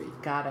the movie.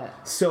 Got it.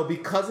 So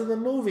because of the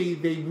movie,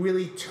 they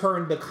really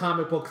turned the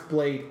comic book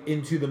Blade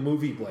into the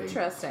movie Blade.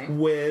 Interesting.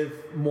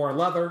 With more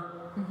leather.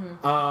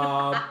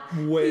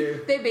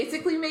 Mm-hmm. They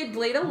basically made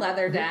Blade a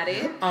leather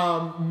daddy.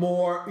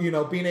 More,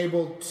 being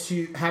able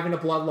to having a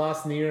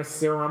bloodlust, needing a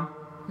serum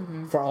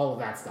for all of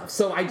that stuff.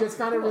 So I just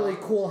found it really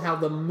cool how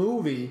the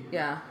movie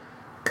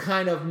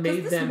kind of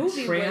made them transform.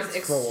 This movie was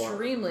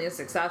extremely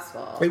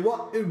successful. It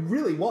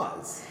really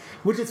was.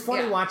 Which is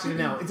funny watching it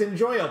now. It's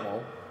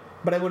enjoyable,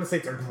 but I wouldn't say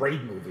it's a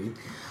great movie.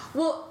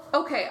 Well,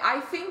 okay,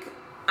 I think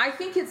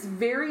it's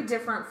very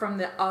different from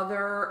the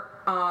other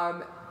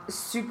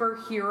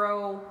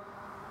superhero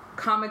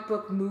comic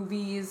book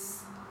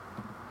movies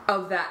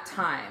of that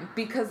time,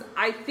 because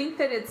I think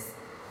that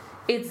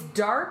it's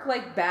dark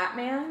like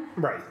Batman,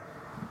 right?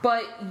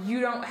 But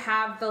you don't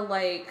have the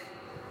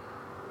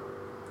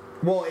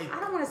Well, I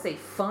don't want to say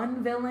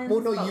fun villains. Well,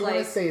 no, you want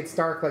to say it's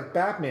dark like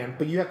Batman,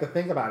 but you have to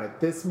think about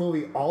it. This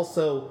movie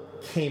also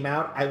came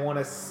out, I want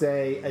to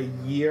say, a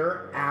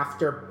year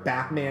after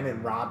Batman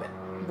and Robin.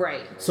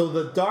 Right. So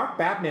the dark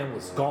Batman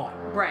was gone.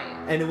 Right.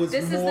 And it was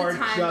more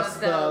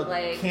just the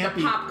campy,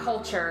 the pop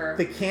culture.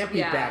 The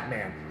campy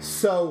Batman.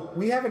 So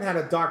we haven't had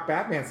a dark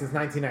Batman since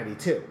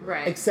 1992.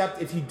 Right.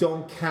 Except if you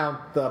don't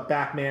count the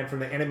Batman from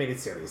the animated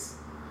series.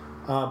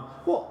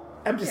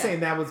 I'm just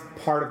saying that was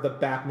part of the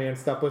Batman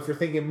stuff, but if you're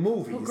thinking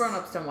movies... Well,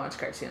 grown-ups don't watch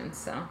cartoons,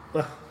 so...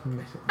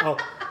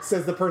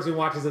 Says the person who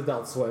watches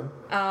Adult Swim.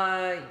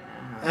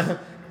 Yeah.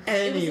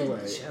 Anyway. It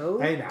was a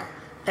joke. I know.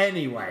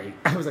 Anyway,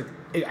 I was like,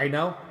 I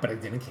know, but I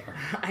didn't care.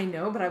 I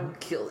know, but I would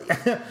kill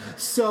you.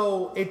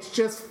 So, it's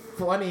just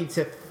funny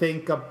to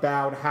think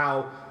about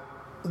how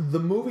the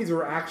movies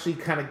were actually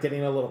kind of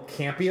getting a little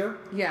campier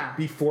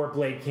before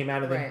Blade came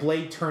out, and then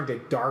Blade turned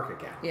it dark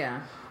again.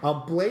 Yeah.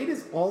 Blade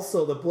is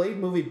also, the Blade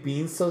movie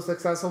being so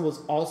successful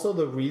was also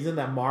the reason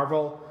that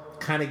Marvel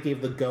kind of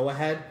gave the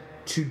go-ahead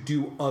to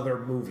do other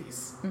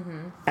movies.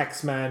 Mm-hmm.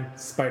 X-Men,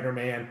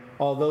 Spider-Man,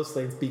 all those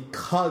things,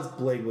 because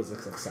Blade was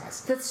a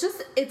success. That's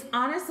just, it's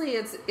honestly,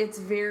 it's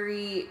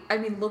very, I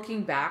mean,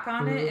 looking back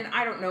on it, and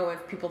I don't know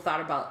if people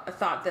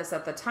thought this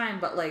at the time,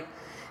 but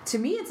to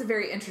me, it's a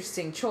very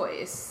interesting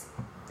choice.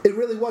 It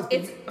really was.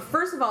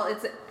 First of all,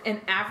 it's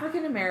an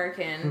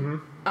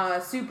African-American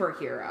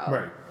superhero.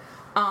 Right.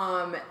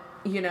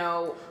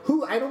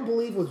 Who I don't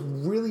believe was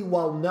really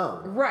well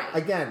known. Right.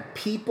 Again,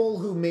 people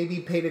who maybe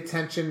paid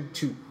attention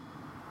to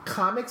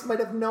comics might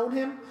have known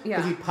him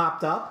because he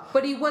popped up.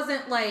 But he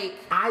wasn't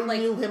I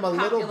knew him a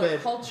little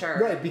bit. Culture.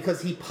 Right,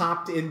 because he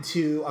popped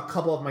into a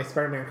couple of my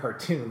Spider-Man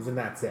cartoons, and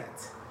that's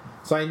it.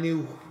 So I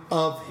knew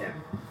of him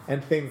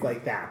and things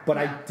like that. But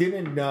I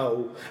didn't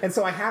know. And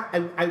so I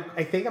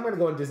think I'm going to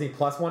go on Disney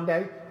Plus one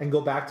day and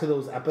go back to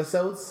those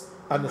episodes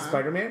on the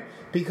Spider-Man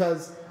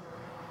because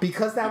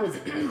that was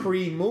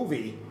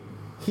pre-movie.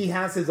 He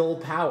has his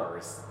old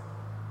powers.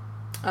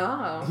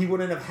 Oh. He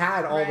wouldn't have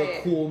had all the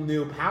cool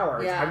new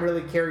powers. Yeah. I'm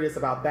really curious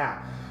about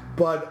that.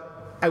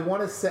 But I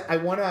want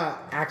to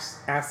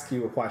ask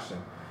you a question.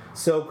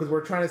 So, because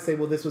we're trying to say,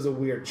 well, this was a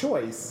weird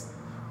choice.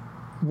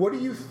 What do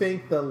you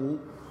think the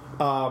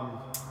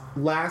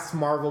last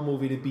Marvel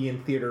movie to be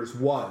in theaters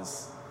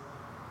was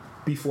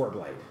before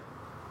Blade?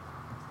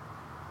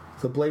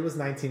 So Blade was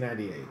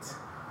 1998.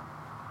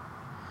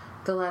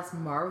 The last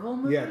Marvel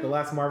movie? Yeah, the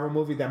last Marvel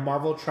movie that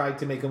Marvel tried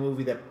to make a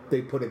movie that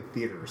they put in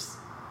theaters.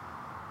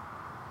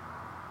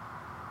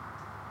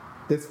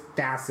 This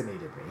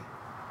fascinated me.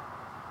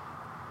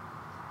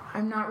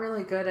 I'm not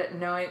really good at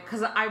knowing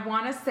because I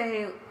want to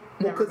say.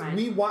 Well, because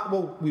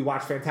we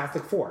watched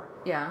Fantastic Four.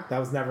 Yeah. That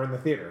was never in the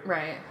theater.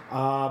 Right.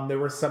 There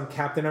were some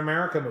Captain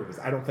America movies.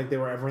 I don't think they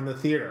were ever in the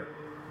theater.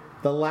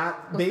 Was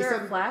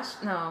there a Flash?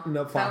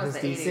 No. Fox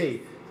is DC.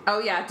 80s. Oh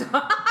yeah.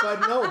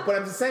 but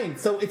I'm just saying.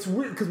 So it's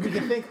weird because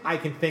I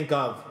can think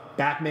of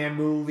Batman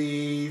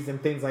movies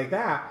and things like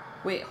that.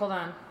 Wait, hold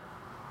on.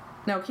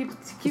 No, keep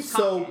talking.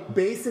 So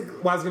basically,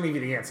 I was going to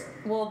give you the answer.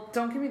 Well,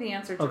 don't give me the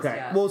answer just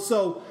yet. Well,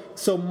 so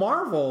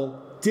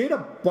Marvel did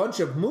a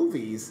bunch of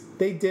movies.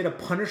 They did a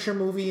Punisher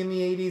movie in the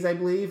 80s, I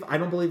believe. I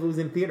don't believe it was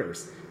in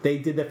theaters. They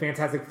did the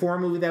Fantastic Four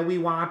movie that we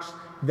watched.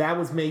 That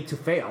was made to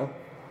fail.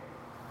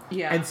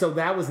 Yeah. And so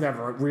that was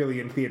never really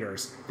in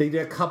theaters. They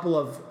did a couple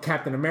of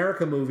Captain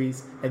America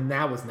movies, and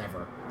that was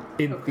never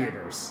in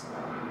theaters.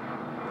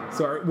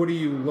 So what are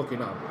you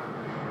looking up?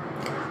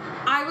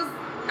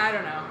 I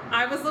don't know.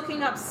 I was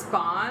looking up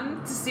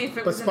Spawn to see if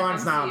it was But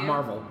Spawn's not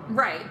Marvel.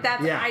 Right.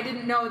 I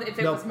didn't know if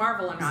it was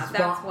Marvel or not.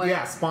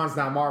 Spawn's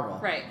not Marvel.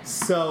 Right.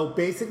 So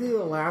basically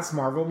the last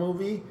Marvel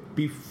movie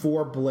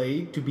before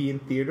Blade to be in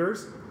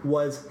theaters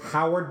was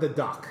Howard the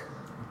Duck.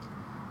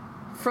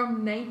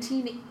 From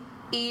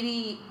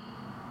 1985?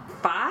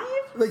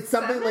 Like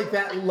something like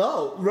that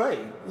low.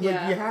 Right. Like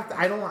you have to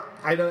I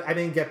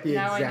didn't get the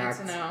exact I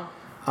need to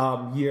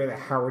know. Year that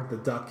Howard the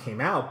Duck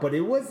came out, but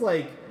it was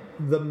like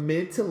the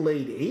mid to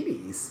late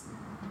 80s.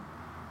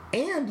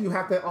 And you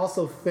have to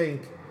also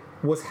think,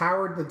 was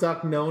Howard the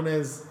Duck known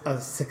as a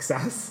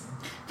success?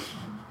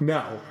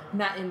 No.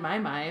 Not in my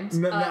mind.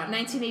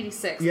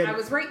 1986. Yeah, I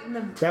was right in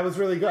the... That was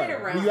really good. Right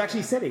around you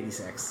actually said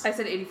 86. I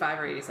said 85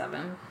 or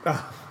 87.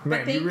 Oh,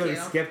 man, you really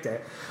skipped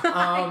it.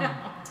 I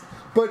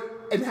know.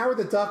 And Howard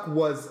the Duck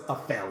was a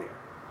failure.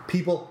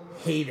 People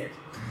hated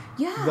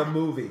the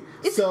movie.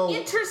 It's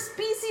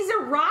interspecies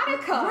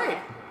erotica. Right.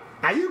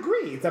 I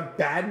agree. It's a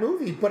bad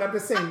movie, but I'm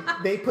just saying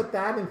they put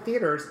that in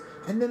theaters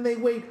and then they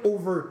wait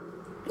over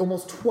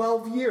almost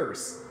 12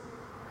 years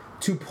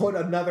to put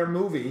another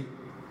movie.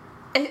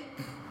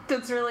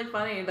 That's really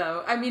funny,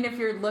 though. I mean, if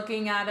you're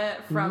looking at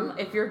it from,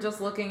 if you're just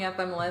looking at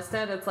them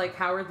listed, it's like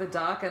Howard the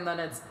Duck and then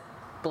it's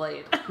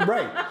Blade.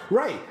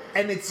 Right.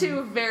 And it's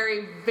two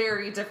very,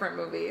 very different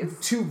movies.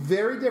 Two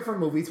very different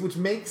movies, which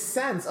makes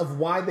sense of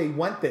why they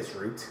went this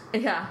route.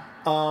 Yeah.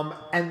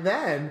 And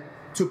then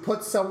to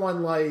put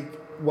someone like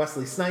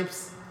Wesley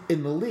Snipes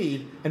in the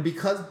lead, and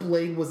because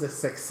Blade was a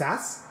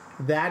success,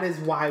 that is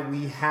why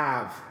we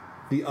have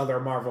the other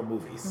Marvel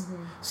movies.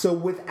 Mm-hmm. So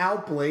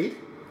without Blade,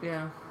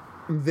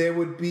 there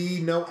would be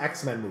no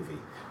X-Men movie.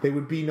 There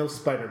would be no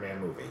Spider-Man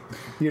movie.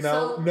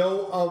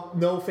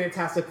 No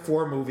Fantastic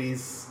Four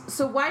movies.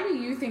 So why do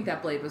you think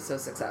that Blade was so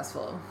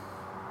successful?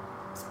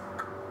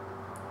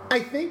 I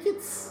think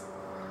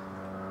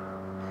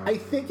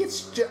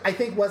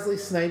Wesley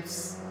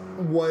Snipes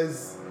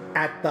was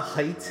at the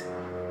height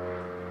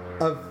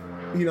of,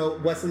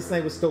 Wesley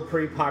Snipes was still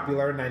pretty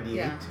popular in 98.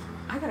 Yeah.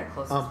 I gotta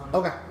close this one.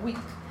 Okay.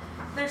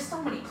 There's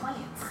so many planes.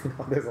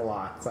 There's a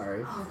lot,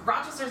 sorry. Oh,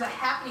 Rochester's a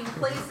happening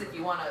place if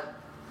you want to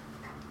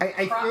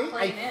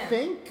I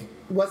think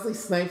Wesley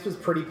Snipes was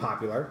pretty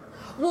popular.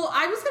 Well,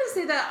 I was going to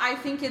say that I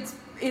think it's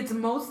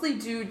mostly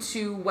due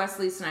to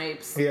Wesley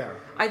Snipes. Yeah.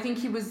 I think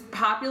he was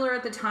popular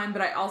at the time,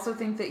 but I also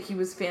think that he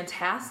was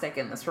fantastic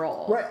in this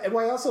role. Right, and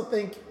I also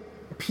think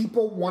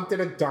people wanted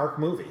a dark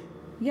movie.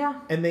 Yeah.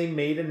 And they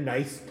made a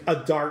nice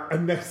dark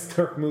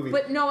movie.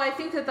 But no, I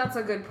think that's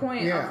a good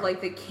point of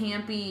like the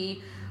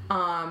campy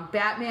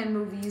Batman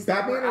movies.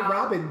 Batman and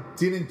Robin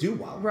didn't do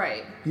well.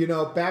 Right.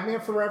 Batman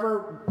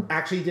Forever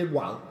actually did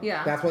well.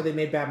 Yeah. That's why they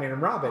made Batman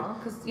and Robin.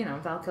 Because,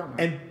 Val Kilmer.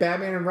 And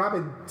Batman and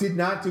Robin did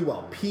not do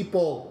well.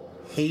 People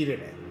hated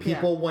it.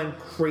 People went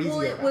crazy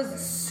about it. Well, it was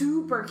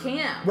super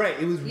camp.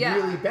 Right. It was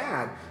really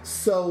bad.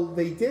 So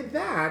they did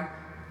that.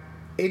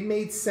 It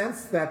made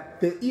sense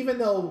that even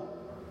though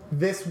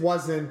this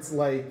wasn't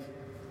like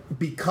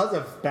because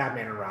of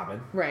Batman and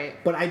Robin.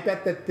 Right. But I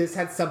bet that this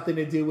had something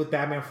to do with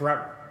Batman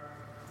Forever.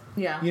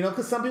 Yeah. You know,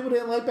 because some people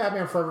didn't like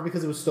Batman Forever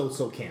because it was so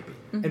campy.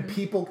 Mm-hmm. And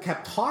people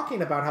kept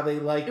talking about how they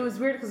liked... It was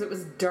weird because it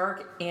was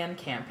dark and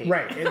campy.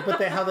 Right.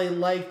 But how they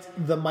liked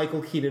the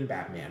Michael Keaton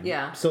Batman.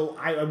 Yeah. So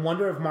I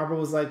wonder if Marvel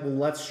was like,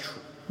 well,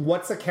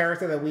 what's a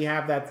character that we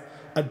have that's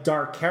a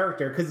dark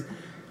character? Because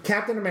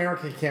Captain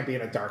America can't be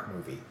in a dark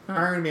movie.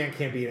 Iron Man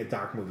can't be in a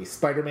dark movie.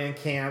 Spider-Man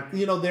can't.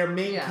 You know, their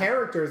main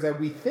characters that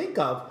we think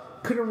of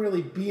couldn't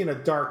really be in a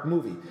dark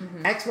movie.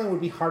 Mm-hmm. X-Men would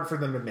be hard for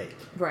them to make.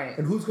 Right.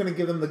 And who's going to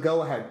give them the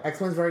go-ahead?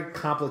 X-Men's very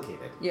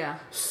complicated. Yeah.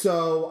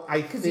 So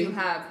I think...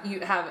 Because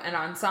you have an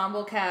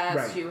ensemble cast,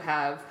 right. You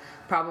have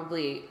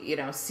probably, you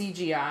know,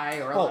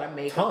 CGI or a lot of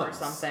makeup or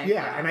something.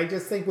 Yeah, and I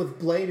just think with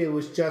Blade, it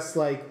was just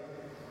like,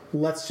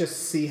 let's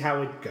just see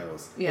how it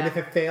goes. Yeah. And if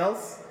it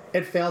fails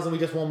and we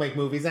just won't make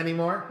movies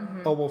anymore,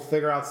 or we'll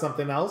figure out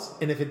something else,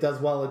 and if it does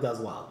well, it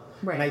does well.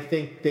 Right. And I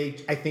think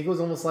it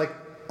was almost like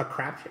a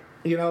crapshoot.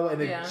 You know,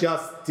 and it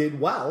just did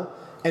well,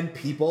 and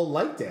people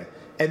liked it.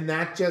 And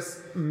that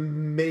just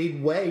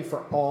made way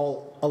for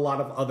a lot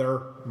of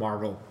other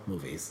Marvel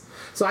movies.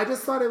 So I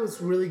just thought it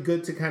was really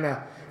good to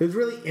it was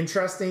really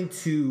interesting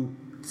to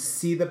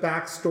see the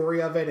backstory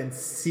of it and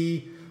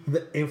see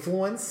the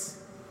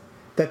influence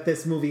that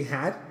this movie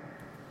had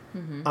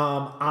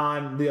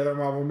on the other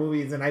Marvel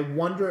movies. And I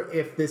wonder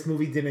if this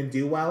movie didn't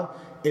do well,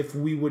 if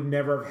we would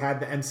never have had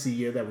the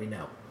MCU that we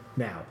know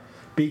now.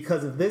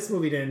 Because if this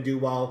movie didn't do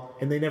well,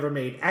 and they never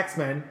made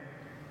X-Men,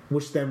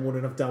 which then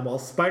wouldn't have done well,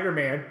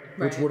 Spider-Man,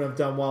 which wouldn't have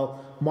done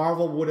well,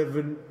 Marvel would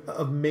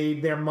have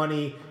made their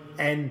money,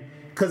 and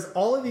because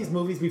all of these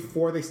movies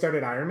before they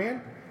started Iron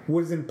Man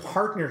was in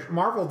partner.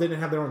 Marvel didn't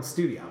have their own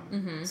studio,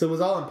 so it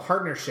was all in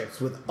partnerships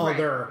with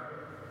other,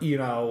 you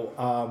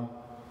know,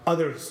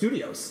 other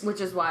studios.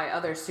 Which is why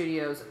other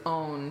studios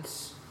owned,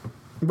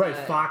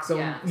 Fox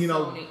owned,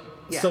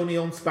 Sony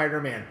owned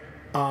Spider-Man.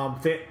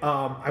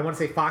 I want to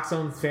say Fox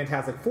owns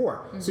Fantastic Four.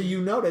 Mm-hmm. So you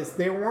notice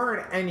there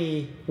weren't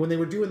any, when they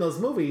were doing those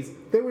movies,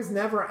 there was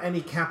never any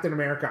Captain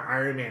America,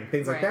 Iron Man,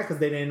 things like that, because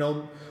they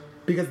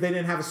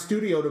didn't have a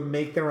studio to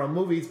make their own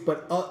movies,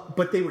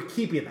 but they were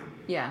keeping them.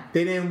 Yeah.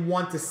 They didn't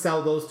want to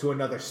sell those to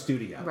another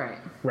studio.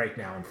 Right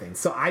now and things.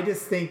 So I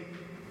just think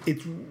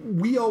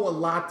we owe a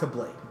lot to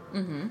Blade.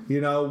 Mm-hmm.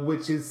 You know,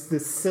 which is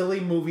this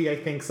silly movie, I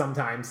think,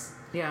 sometimes.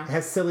 Yeah. It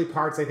has silly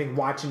parts, I think,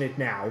 watching it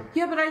now.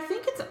 Yeah, but I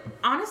think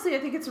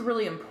it's a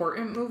really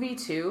important movie,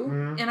 too.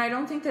 Mm-hmm. And I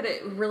don't think that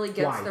it really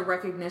gets the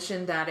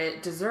recognition that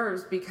it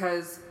deserves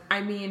because,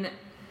 I mean,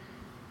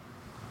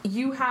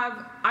 you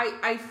have,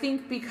 I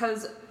think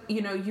because,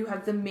 you know, you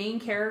have the main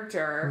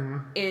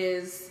character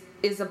is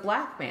a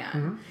black man.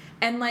 Mm-hmm.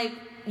 And, like,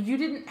 you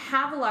didn't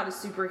have a lot of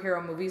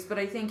superhero movies, but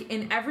I think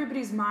in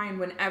everybody's mind,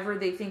 whenever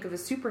they think of a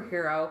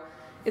superhero,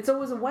 it's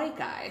always a white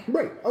guy.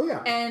 Right. Oh,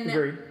 yeah. And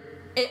agreed.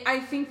 I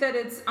think that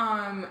it's,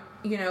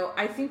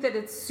 I think that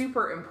it's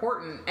super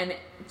important, and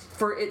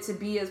for it to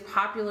be as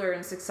popular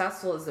and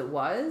successful as it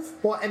was.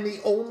 Well, and the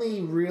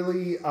only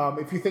really,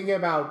 if you're thinking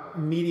about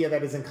media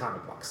that isn't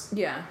comic books,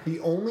 the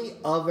only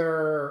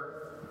other,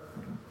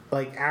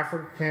 like,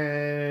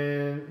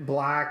 African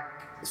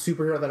black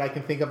superhero that I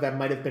can think of that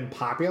might have been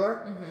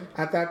popular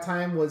at that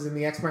time was in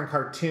the X-Men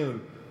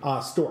cartoon,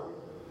 Storm.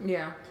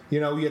 Yeah. You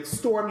know, you had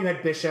Storm, you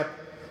had Bishop,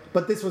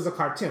 but this was a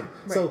cartoon.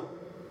 Right. So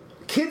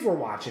kids were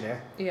watching it.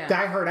 Yeah.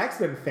 Die-hard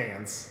X-Men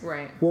fans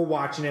were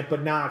watching it,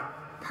 but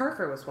not...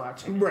 Parker was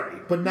watching it.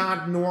 Right, but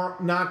not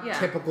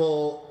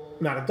typical...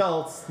 Not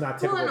adults, not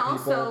typical people. Well, and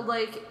also,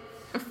 like,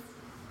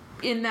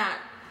 in that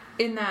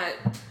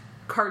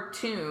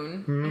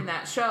cartoon, in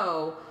that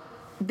show,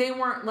 they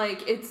weren't,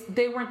 like,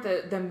 they weren't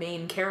the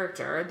main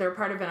character. They're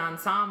part of an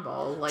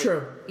ensemble. Like,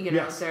 true. You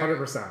know, yes,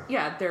 100%.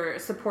 Yeah, they're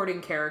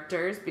supporting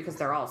characters, because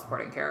they're all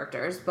supporting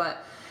characters,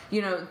 but,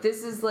 you know,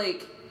 this is,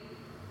 like...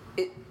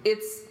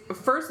 It's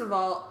first of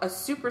all a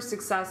super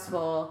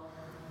successful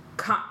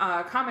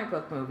comic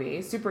book movie,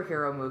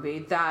 superhero movie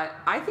that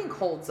I think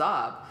holds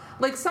up.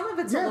 Like some of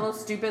it's a little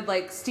stupid.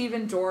 Like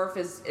Steven Dorff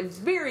is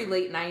very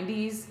late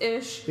 90s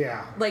ish.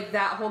 Yeah. Like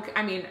that whole.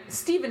 I mean,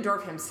 Steven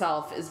Dorff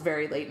himself is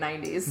very late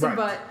 90s. Right.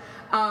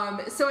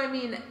 But so I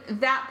mean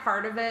that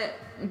part of it.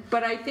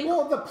 But I think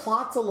the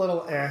plot's a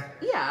little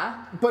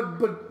Yeah.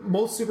 But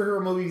most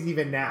superhero movies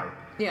even now.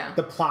 Yeah.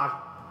 The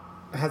plot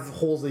has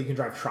holes that you can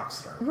drive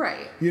trucks through.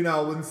 Right. You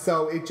know, and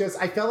so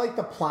I felt like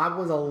the plot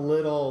was a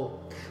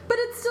little... But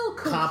it's still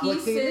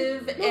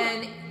cohesive,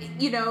 and,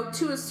 you know,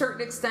 to a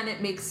certain extent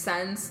it makes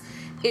sense.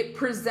 It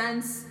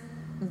presents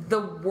the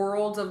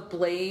world of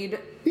Blade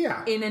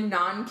in a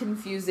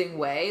non-confusing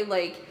way.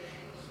 Like,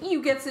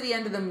 you get to the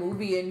end of the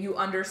movie and you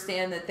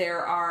understand that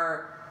there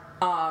are...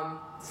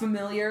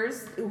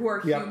 familiars who are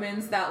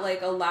humans that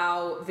like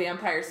allow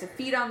vampires to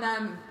feed on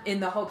them in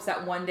the hopes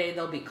that one day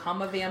they'll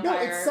become a vampire. No,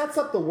 it sets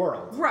up the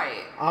world,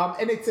 right?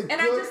 And it's a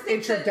good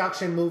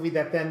introduction movie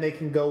that then they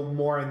can go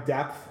more in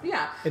depth.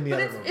 Yeah, in the but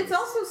other movies. It's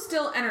also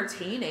still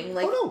entertaining.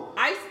 Like,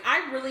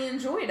 I really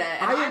enjoyed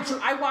it. And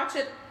I watch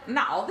it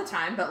not all the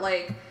time, but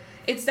like.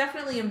 It's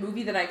definitely a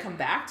movie that I come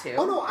back to.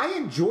 Oh, no, I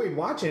enjoyed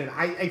watching it.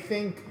 I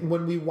think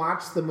when we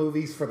watch the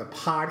movies for the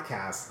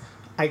podcast,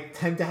 I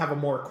tend to have a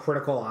more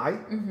critical eye.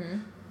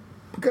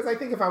 Because I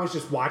think if I was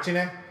just watching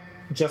it,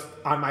 just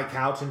on my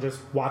couch and just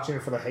watching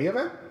it for the hay of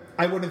it,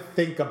 I wouldn't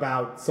think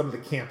about some of the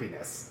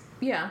campiness.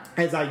 Yeah.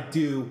 As I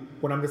do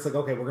when I'm just like,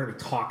 okay, we're going to be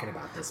talking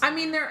about this. I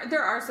mean,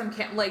 there are some,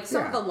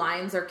 some of the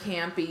lines are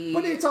campy.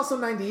 But it's also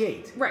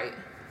 98. Right.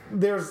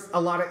 There's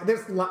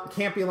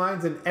campy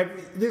lines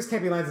there's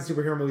campy lines in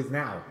superhero movies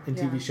now, in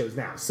TV shows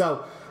now.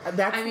 So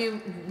that's... I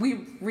mean, we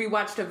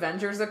rewatched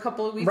Avengers a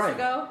couple of weeks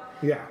ago.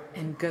 Yeah.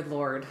 And good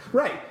Lord.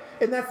 Right.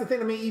 And that's the thing.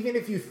 I mean, even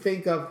if you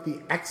think of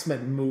the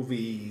X-Men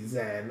movies,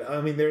 and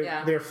I mean,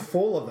 they're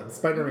full of them,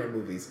 Spider-Man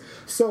movies.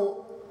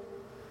 So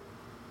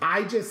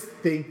I just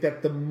think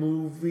that the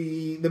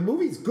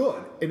movie's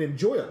good and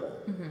enjoyable.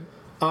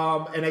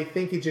 And I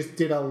think it just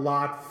did a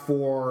lot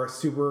for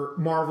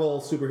Marvel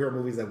superhero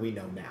movies that we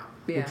know now,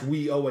 which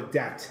we owe a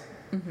debt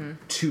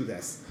to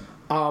this.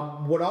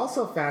 What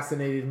also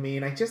fascinated me,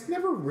 and I just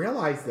never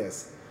realized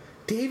this,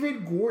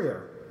 David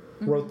Goyer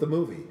wrote the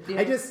movie.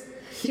 Yeah.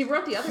 He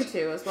wrote the other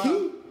two as well.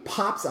 He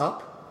pops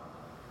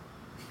up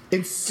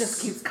and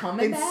just keeps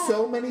coming back.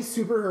 So many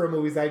superhero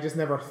movies I just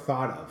never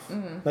thought of.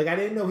 Like, I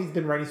didn't know he's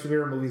been writing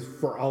superhero movies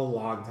for a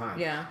long time.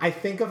 Yeah. I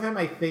think of him,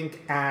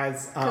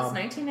 as... Because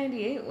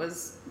 1998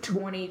 was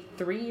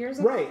 23 years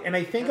ago? Right, and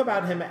I think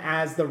about him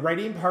as the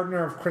writing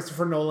partner of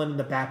Christopher Nolan in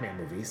the Batman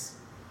movies.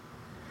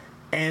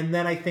 And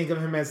then I think of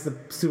him as the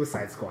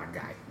Suicide Squad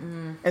guy.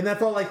 And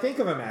that's all I think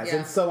of him as. Yeah.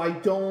 And so I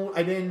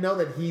didn't know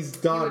that he's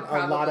done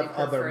a lot of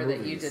other movies.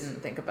 That you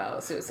didn't think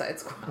about Suicide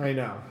Squad. I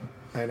know.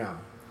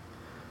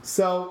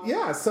 So,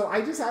 yeah,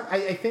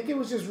 I think it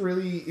was just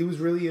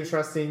really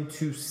interesting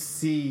to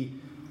see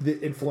the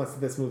influence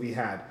that this movie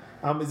had.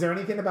 Is there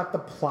anything about the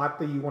plot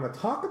that you want to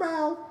talk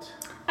about?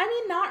 I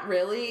mean, not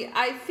really.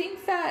 I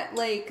think that,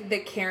 the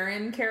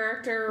Karen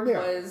character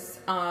was...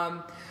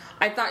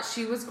 I thought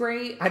she was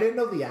great. I didn't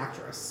know the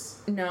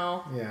actress.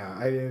 No. Yeah,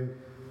 I didn't.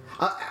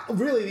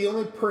 Really, the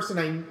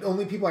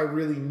only people I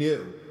really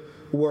knew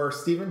were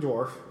Stephen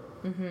Dorff,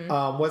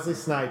 Wesley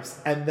Snipes,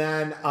 and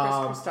then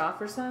Chris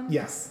Christopherson.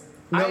 Yes.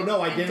 I didn't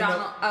know.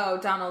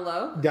 Donald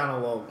Lowe.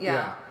 Donald Lowe.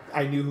 Yeah.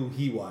 I knew who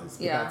he was,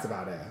 but that's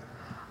about it.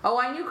 Oh,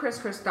 I knew Chris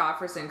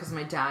Christopherson because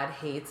my dad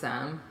hates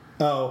him.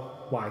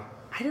 Oh, why?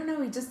 I don't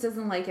know. He just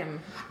doesn't like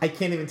him. I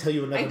can't even tell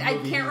you another movie. I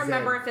can't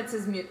remember if it's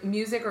his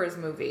music or his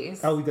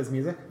movies. Oh, he does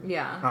music?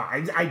 Yeah. Oh,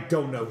 I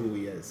don't know who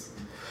he is.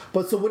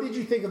 But so what did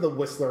you think of the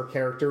Whistler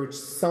character, which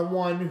is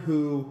someone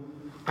who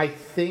I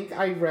think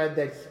I read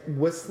that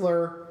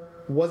Whistler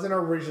wasn't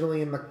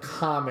originally in the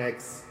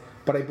comics,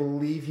 but I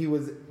believe he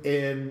was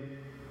in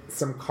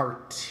some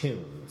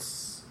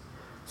cartoons.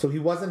 So he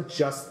wasn't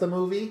just the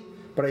movie,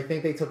 but I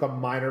think they took a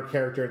minor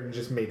character and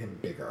just made him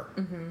bigger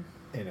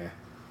in it.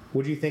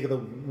 What do you think of the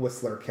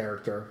Whistler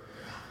character?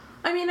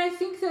 I mean, I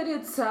think that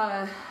it's...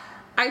 I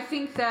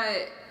like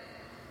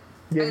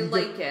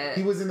it.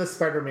 He was in the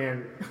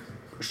Spider-Man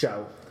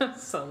show.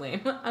 That's so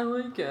lame. I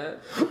like it.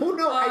 Well,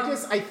 no,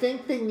 I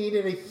think they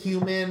needed a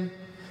human.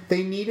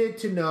 They needed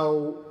to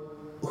know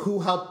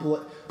who helped...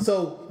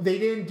 So they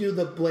didn't do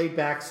the Blade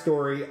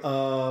backstory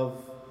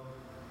of...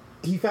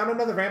 He found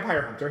another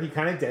vampire hunter. He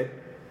kind of did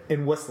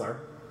in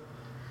Whistler.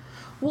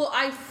 Well,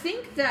 I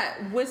think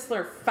that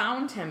Whistler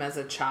found him as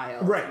a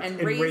child, right, and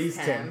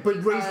raised him. But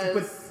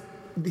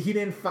he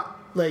didn't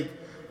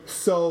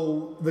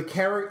so the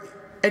character,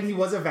 and he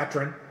was a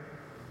veteran.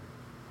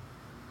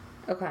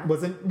 Okay. I'm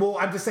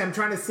just saying. I'm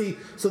trying to see.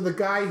 So the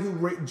guy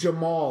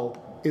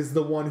Jamal is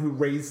the one who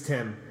raised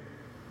him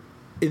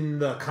in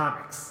the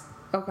comics.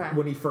 Okay.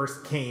 When he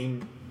first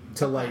came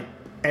to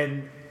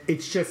and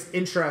it's just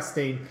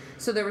interesting.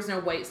 So there was no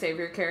white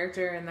savior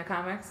character in the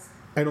comics?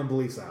 I don't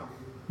believe so.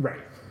 Right.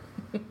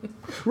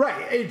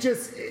 Right. It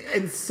just,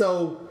 and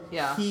so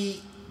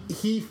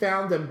he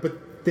found them,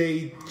 but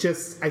they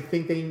just, I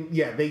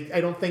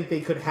don't think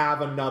they could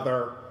have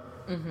another.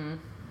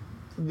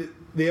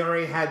 They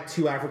already had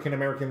 2 African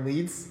American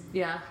leads.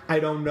 Yeah. I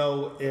don't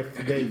know if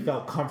they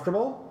felt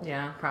comfortable.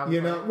 Yeah, probably.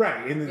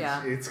 Right. And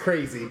it's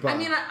crazy. But I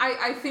mean,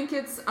 I think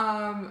it's,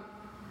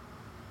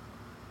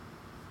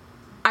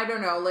 I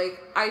don't know,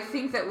 I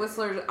think that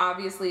Whistler's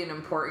obviously an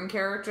important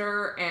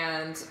character,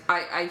 and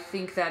I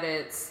think that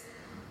it's,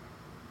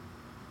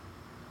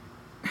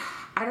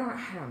 I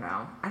don't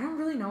know. I don't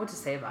really know what to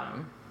say about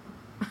him.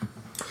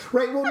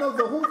 Right, well, no,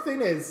 the whole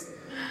thing is,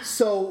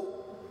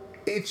 so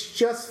it's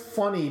just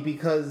funny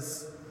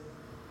because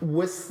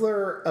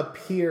Whistler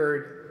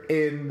appeared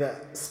in the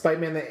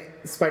Spider-Man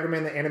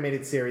the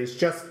Animated Series,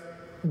 just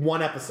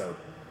 1 episode.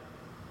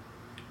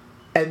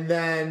 And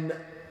then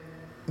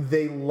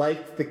they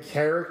liked the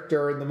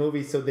character in the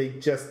movie, so they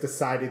just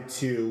decided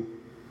to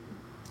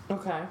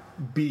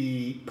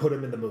put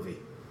him in the movie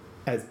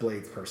as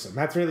Blade's person.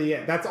 That's really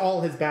it. That's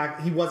all his back.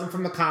 He wasn't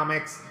from the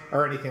comics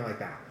or anything like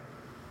that.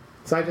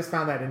 So I just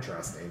found that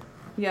interesting.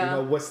 Yeah.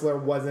 Whistler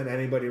wasn't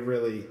anybody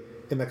really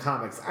in the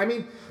comics. I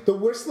mean, the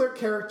Whistler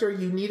character,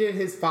 you needed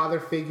his father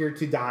figure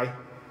to die.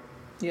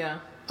 Yeah.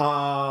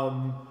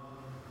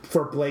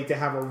 For Blade to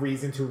have a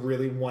reason to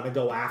really want to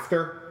go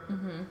after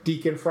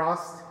Deacon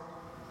Frost.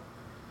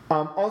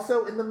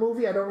 Also, in the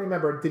movie, I don't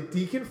remember, did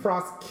Deacon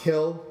Frost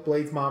kill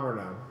Blade's mom or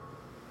no?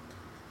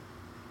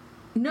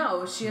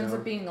 No, she ends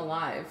up being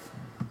alive.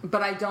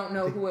 But I don't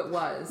know who it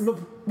was. No,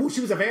 well,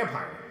 she was a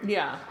vampire.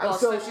 Yeah. Well,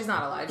 so she's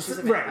not alive. She's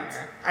a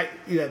vampire.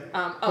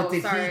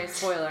 Right. Sorry,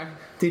 spoiler.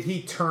 Did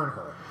he turn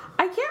her?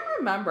 I can't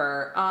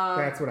remember.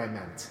 That's what I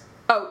meant.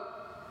 Oh,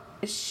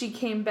 she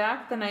came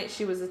back the night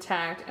she was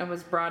attacked and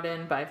was brought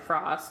in by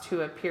Frost,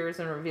 who appears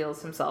and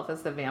reveals himself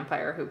as the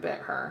vampire who bit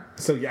her.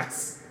 So,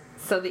 yes.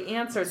 So the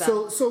answer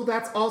then... So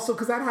that's also...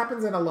 Because that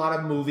happens in a lot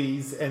of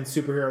movies and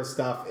superhero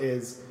stuff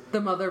is... The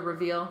mother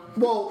reveal.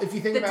 Well, if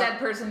you think about... The dead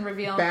person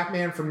reveal.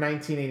 Batman from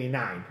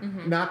 1989.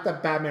 Mm-hmm. Not the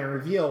Batman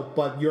reveal,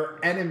 but your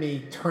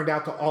enemy turned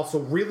out to also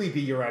really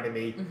be your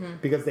enemy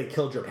because they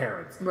killed your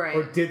parents. Right.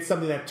 Or did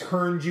something that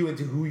turned you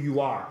into who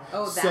you are.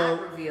 Oh,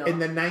 that reveal. In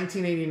the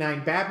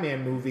 1989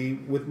 Batman movie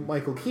with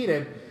Michael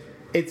Keaton,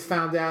 it's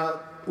found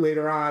out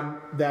later on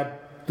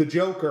that the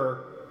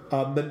Joker,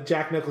 the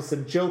Jack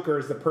Nicholson Joker,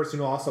 is the person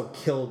who also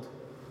killed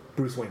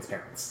Bruce Wayne's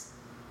parents.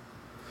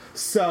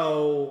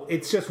 So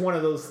it's just one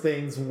of those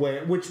things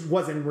which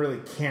wasn't really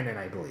canon,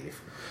 I believe.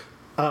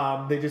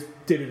 They just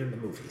did it in the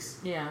movies.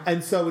 Yeah.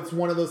 And so it's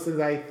one of those things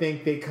I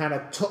think they kind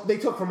of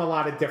took from a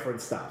lot of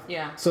different stuff.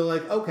 Yeah. So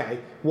like,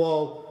 okay,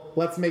 well,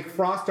 let's make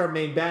Frost our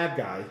main bad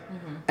guy,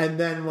 and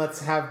then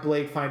let's have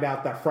Blade find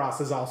out that Frost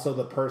is also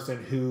the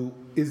person who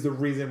is the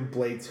reason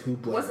Blade's who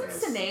Blade Wasn't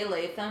is. Sanaa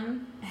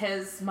Lathan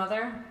his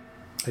mother?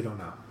 I don't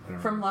know.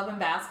 From Love and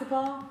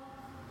Basketball?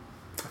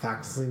 I've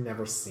actually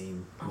never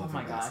seen Love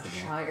and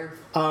Basketball. Oh my gosh,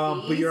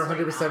 your but you're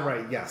 100%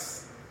 right.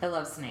 Yes, I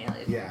love Sanaa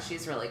Lathan. Yeah,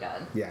 she's really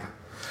good. Yeah,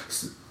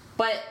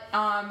 but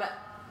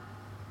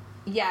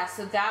yeah.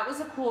 So that was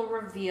a cool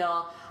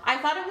reveal. I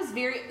thought it was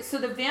very. So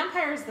the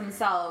vampires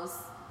themselves,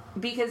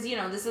 because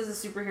this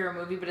is a superhero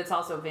movie, but it's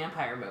also a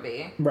vampire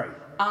movie. Right.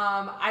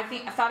 I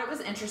thought it was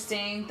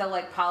interesting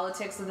the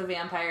politics of the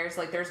vampires.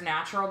 Like there's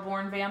natural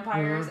born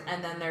vampires,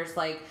 and then there's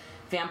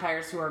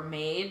vampires who are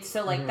made.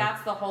 So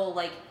that's the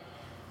whole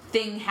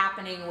thing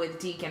happening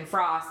with Deacon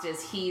Frost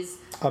is he's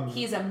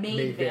a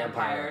made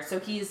vampire, so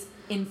he's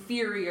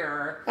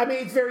inferior. I mean,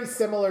 it's very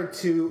similar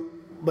to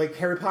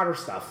Harry Potter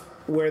stuff,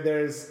 where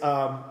there's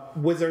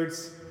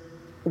wizards,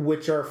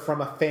 which are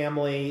from a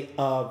family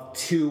of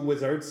 2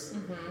 wizards,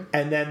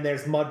 and then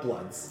there's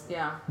mudbloods,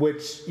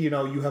 which you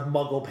have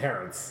Muggle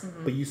parents,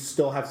 but you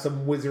still have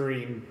some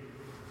wizarding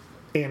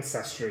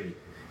ancestry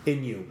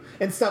in you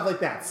and stuff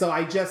like that. So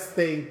I just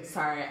think.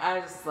 Sorry,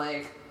 I just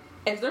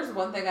if there's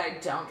one thing I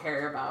don't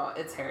care about,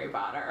 it's Harry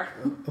Potter.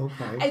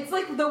 Okay. It's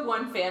the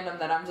one fandom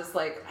that I'm just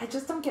I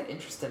just don't get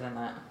interested in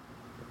it.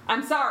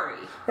 I'm sorry.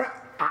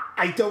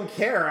 I don't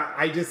care.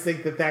 I just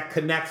think that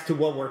connects to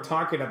what we're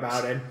talking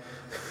about, and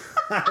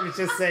I was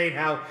just saying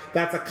how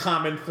that's a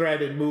common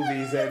thread in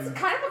movies. It's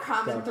kind of a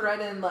common thread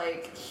in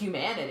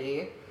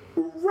humanity.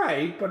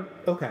 Right, but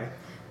okay.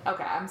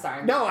 Okay, I'm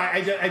sorry. No,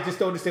 I just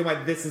don't understand why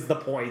this is the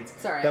point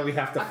that we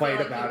have to fight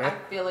about it.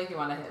 I feel like you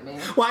want to hit me.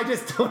 Well, I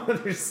just don't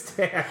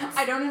understand.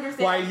 I don't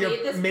understand why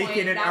you're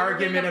making an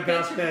argument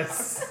about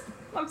this.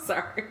 I'm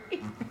sorry.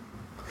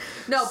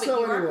 No, but you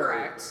are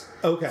correct.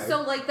 Okay.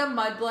 So, the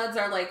mudbloods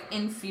are,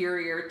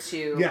 inferior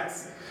to...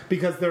 Yes,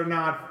 because they're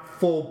not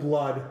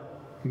full-blood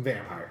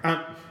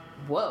vampire.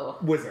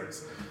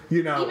 Wizards.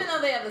 Even though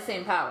they have the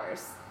same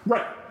powers.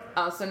 Right.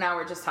 Oh, so now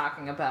we're just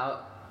talking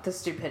about the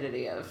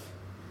stupidity of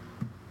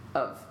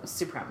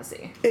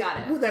supremacy. Got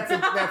it. Well,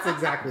 that's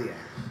exactly it.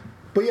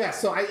 But yeah,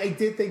 so I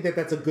did think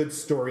that's a good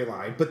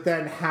storyline. But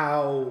then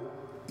how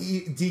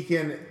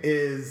Deacon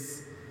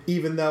is,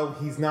 even though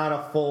he's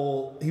not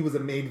he was a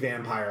made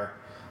vampire,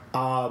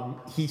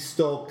 he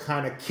still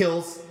kind of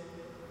kills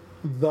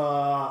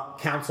the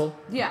council.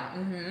 Yeah.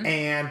 Mm-hmm.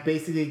 And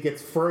basically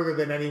gets further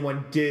than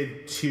anyone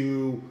did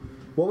to...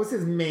 What was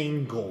his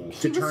main goal?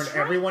 To turn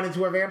everyone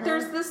into a vampire?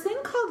 There's this thing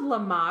called La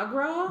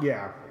Magra.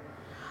 Yeah.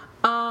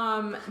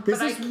 This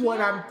is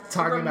what I'm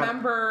talking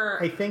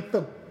about. I think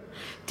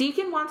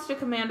Deacon wants to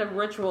command a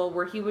ritual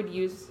where he would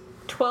use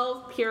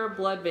 12 pure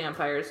blood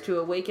vampires to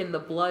awaken the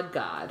blood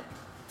god,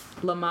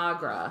 La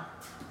Magra.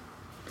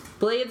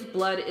 Blade's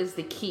blood is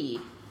the key.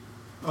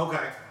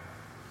 Okay.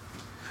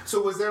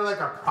 So was there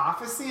a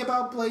prophecy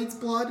about Blade's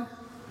blood?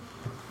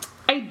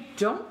 I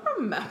don't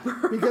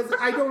remember. Because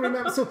I don't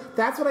remember. So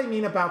that's what I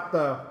mean about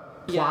the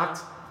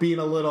plot being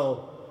a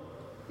little,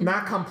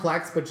 not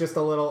complex, but just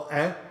a little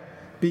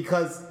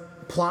Because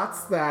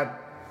plots that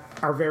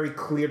are very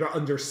clear to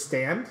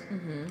understand,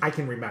 I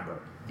can remember.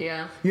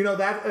 Yeah.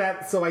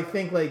 So I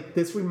think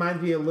this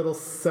reminds me a little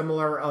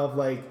similar of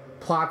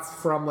plots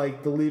from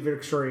the League of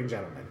Extraordinary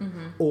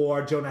Gentlemen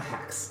or Jonah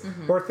Hex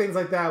or things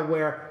like that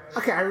where,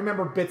 okay, I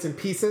remember bits and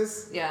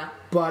pieces. Yeah.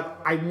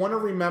 But I want to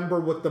remember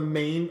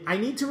I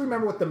need to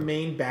remember what the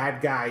main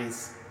bad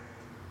guy's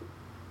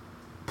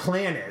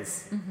plan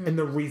is and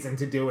the reason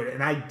to do it,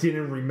 and I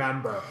didn't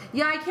remember.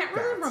 Yeah, I can't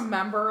really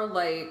remember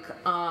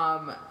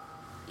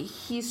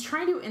he's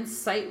trying to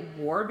incite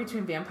war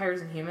between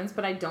vampires and humans,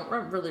 but I don't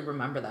really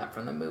remember that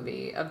from the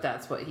movie, if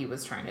that's what he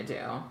was trying to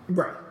do.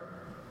 Right.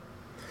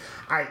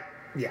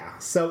 Yeah.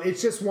 So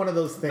it's just one of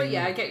those things. But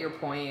yeah, I get your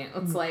point.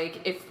 It's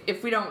like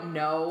if we don't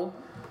know,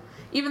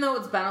 even though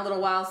it's been a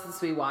little while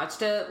since we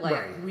watched it,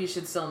 like we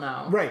should still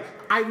know. Right.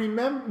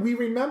 We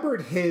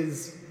remembered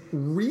his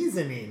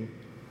reasoning.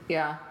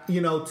 Yeah.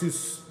 To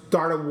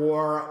start a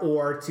war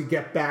or to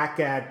get back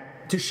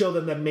to show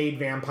them that maid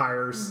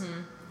vampires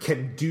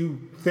can do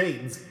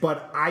things,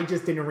 but I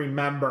just didn't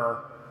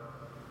remember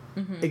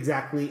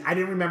exactly. I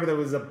didn't remember there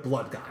was a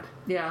blood god.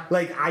 Yeah.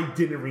 Like, I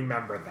didn't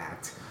remember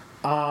that.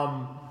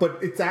 But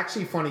it's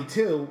actually funny,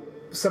 too.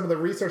 Some of the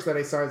research that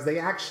I saw is they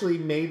actually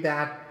made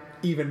that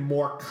even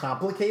more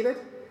complicated.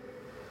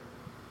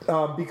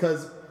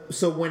 Because,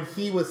 so when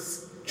he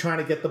was trying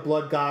to get the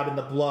blood god and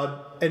the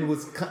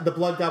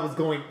blood god was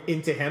going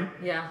into him,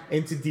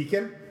 into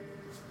Deacon,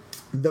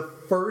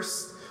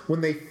 when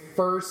they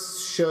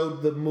first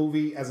showed the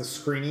movie as a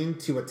screening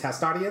to a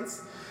test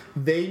audience,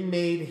 they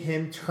made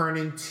him turn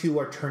into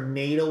a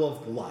tornado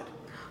of blood.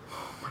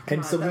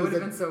 And so that would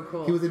have been so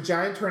cool. He was a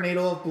giant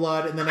tornado of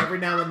blood, and then every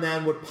now and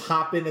then would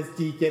pop in as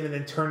Deacon and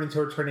then turn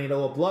into a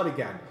tornado of blood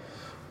again.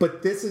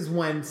 But this is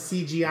when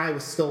CGI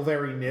was still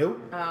very new.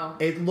 Oh.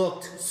 It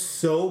looked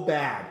so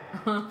bad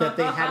that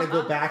they had to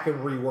go back and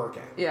rework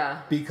it.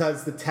 Yeah.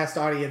 Because the test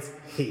audience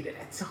hated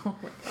it. Oh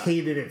my God.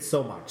 Hated it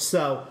so much.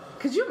 So...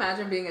 Could you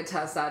imagine being a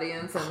test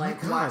audience and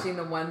watching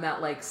the one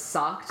that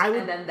sucked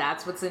and then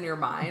that's what's in your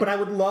mind? But I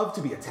would love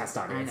to be a test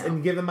audience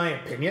and give them my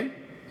opinion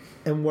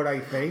and what I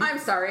think. I'm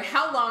sorry,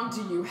 how long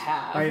do you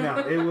have? I know.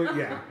 It would,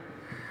 yeah.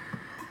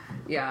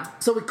 Yeah.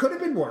 So it could have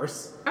been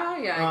worse. Oh,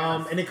 yeah, I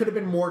guess. And it could have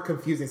been more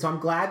confusing. So I'm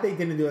glad they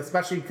didn't do it,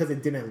 especially because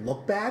it didn't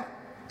look bad.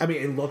 I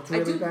mean, it looked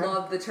really bad. I do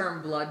love the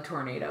term blood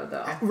tornado,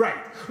 though. Right.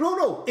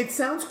 No. It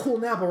sounds cool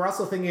now, but we're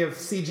also thinking of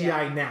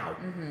CGI now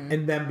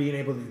and them being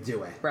able to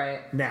do it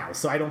now.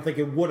 So I don't think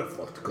it would have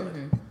looked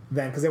good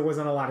then because there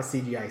wasn't a lot of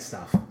CGI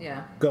stuff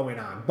going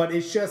on. But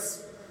it's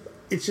just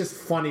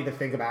funny to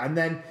think about. And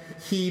then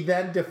he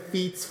then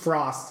defeats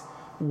Frost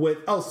with...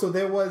 Oh, so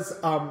there was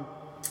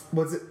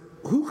it...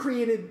 Who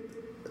created...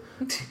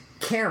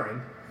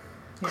 Karen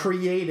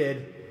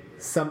created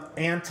some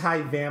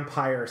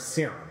anti-vampire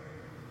serum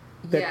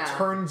that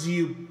turns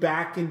you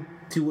back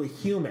into a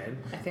human.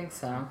 I think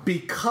so.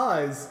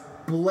 Because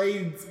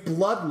Blade's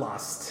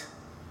bloodlust...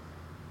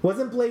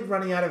 Wasn't Blade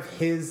running out of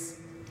his...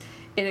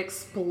 It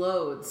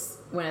explodes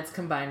when it's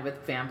combined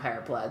with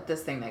vampire blood,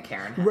 this thing that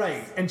Karen has.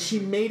 Right, and she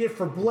made it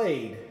for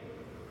Blade,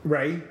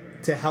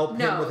 right? To help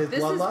him with his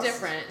bloodlust? No, this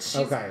is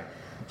different.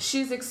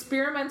 She's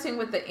experimenting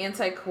with the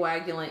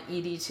anticoagulant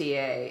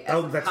EDTA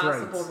as a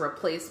possible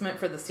replacement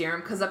for the serum,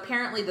 because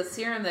apparently the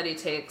serum that he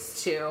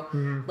takes to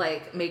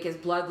make his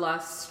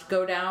bloodlust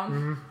go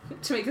down,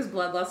 to make his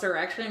bloodlust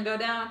erection go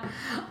down,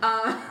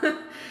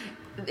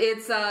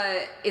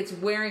 it's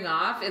wearing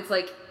off. It's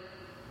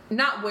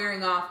not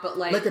wearing off, but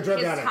like a drug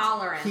his addict.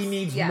 Tolerance. He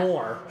needs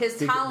more. His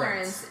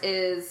tolerance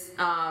is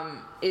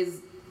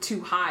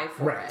too high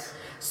for it.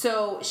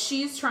 So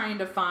she's trying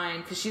to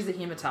find, because she's a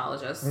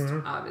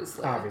hematologist,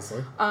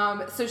 obviously.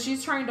 So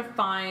she's trying to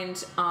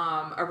find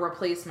a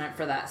replacement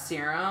for that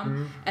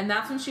serum, and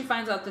that's when she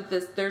finds out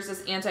that there's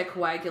this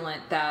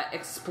anticoagulant that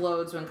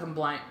explodes when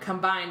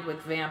combined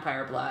with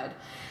vampire blood.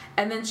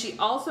 And then she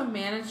also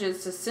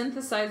manages to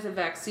synthesize a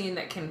vaccine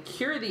that can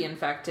cure the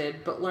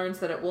infected, but learns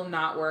that it will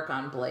not work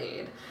on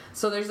Blade.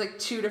 So there's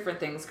two different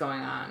things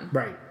going on.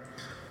 Right.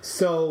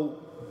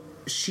 So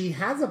she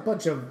has a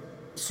bunch of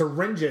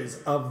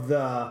syringes of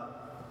the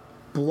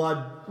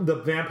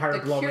vampire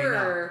blowing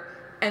up.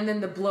 And then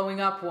the blowing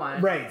up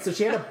one. Right. So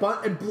she had a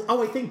bunch.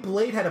 I think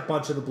Blade had a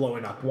bunch of the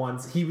blowing up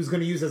ones he was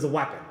going to use as a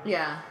weapon.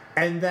 Yeah.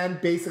 And then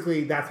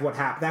basically that's what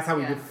happened. That's how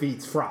he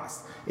defeats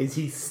Frost, is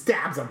he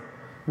stabs him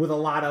with a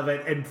lot of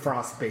it, and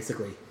Frost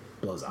basically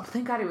blows up.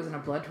 Thank God he wasn't a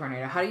blood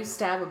tornado. How do you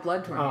stab a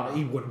blood tornado?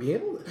 He wouldn't be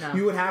able to. No.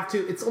 You would have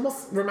to. It's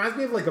almost reminds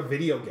me of a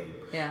video game.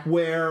 Yeah.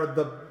 Where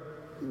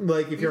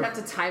if you have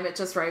to time it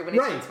just right when he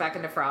turns back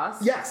into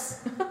Frost.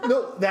 Yes.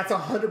 No, that's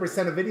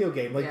 100% a video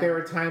game. There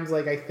are times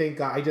I think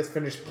I just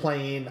finished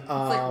playing. It's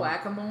like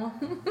Whack-A-Mole.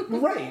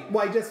 Right.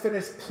 Well, I just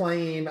finished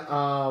playing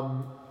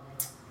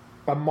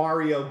a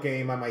Mario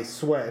game on my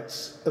Switch,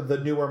 the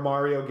newer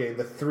Mario game,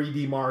 the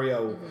 3D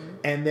Mario,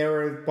 and there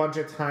were a bunch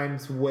of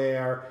times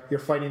where you're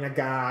fighting a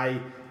guy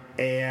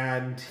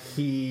and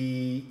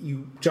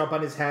you jump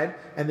on his head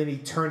and then he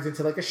turns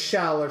into a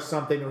shell or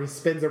something, or he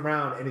spins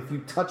around, and if you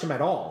touch him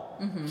at all,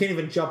 you can't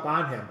even jump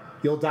on him,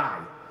 you'll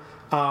die.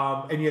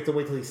 And you have to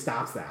wait till he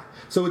stops that.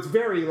 So it's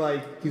very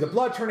he's a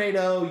blood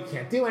tornado, you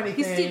can't do anything.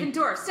 He's Stephen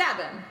Dorff, stab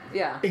him.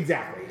 Yeah.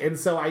 Exactly. And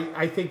so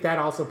I think that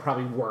also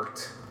probably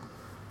worked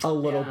a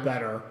little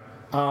better.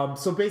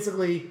 So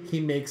basically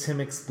he makes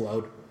him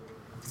explode.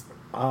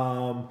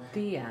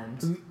 The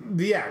end.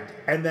 The end.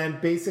 And then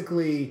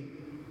basically...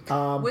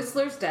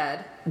 Whistler's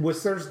dead.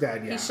 Whistler's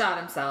dead, yeah. He shot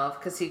himself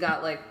because he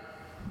got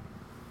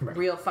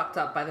real fucked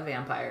up by the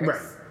vampires.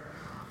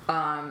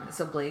 Right.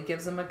 So Blade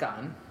gives him a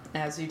gun,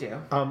 as you do.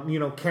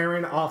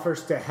 Karen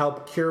offers to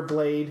help cure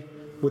Blade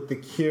with the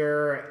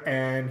cure,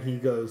 and he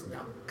goes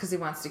no. Because he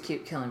wants to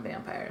keep killing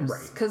vampires.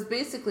 Right. Because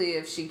basically,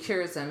 if she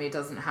cures him, he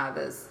doesn't have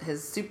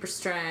his super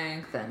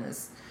strength and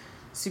his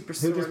super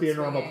sword. He'll just be a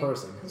normal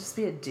person. He'll just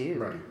be a dude.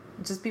 Right.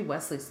 He'll just be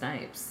Wesley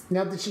Snipes.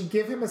 Now, did she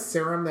give him a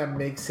serum that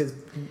makes his...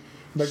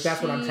 Like,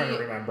 that's what I'm trying to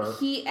remember.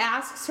 He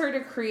asks her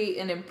to create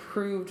an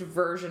improved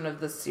version of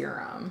the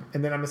serum.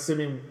 And then I'm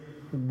assuming...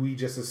 We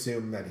just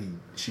assume that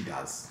she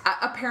does.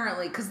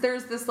 Apparently, because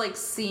there's this, like,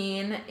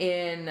 scene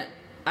in...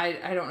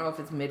 I don't know if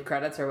it's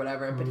mid-credits or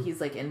whatever, but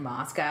he's, like, in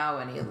Moscow,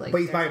 and he, like...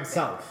 But he's by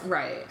himself.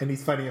 Right. And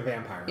he's fighting a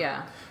vampire.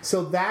 Yeah.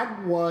 So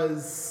that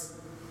was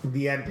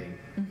the ending.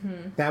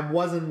 Mm-hmm. That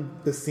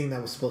wasn't the scene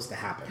that was supposed to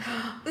happen.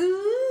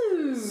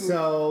 Ooh!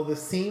 So the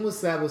scene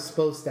that was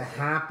supposed to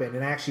happen,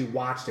 and I actually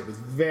watched it. It was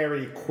a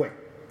very quick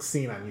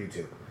scene on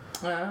YouTube.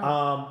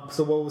 Oh.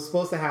 So what was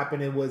supposed to happen,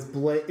 it was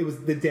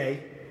the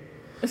day...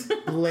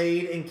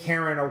 Blade and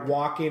Karen are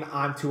walking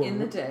onto a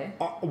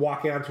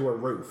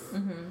roof.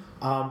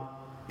 Mm-hmm.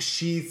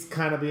 She's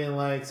kind of being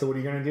like, "So what are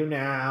you gonna do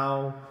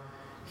now?"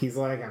 He's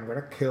like, "I'm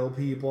gonna kill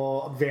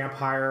people,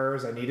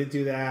 vampires. I need to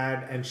do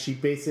that." And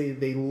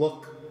they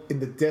look in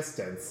the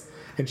distance,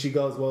 and she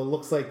goes, "Well, it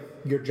looks like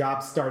your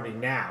job's starting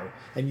now."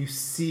 And you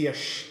see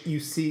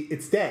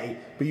it's day,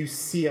 but you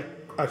see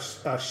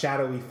a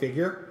shadowy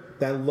figure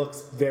that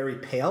looks very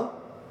pale.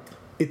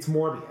 It's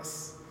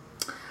Morbius.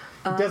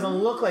 It doesn't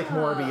look like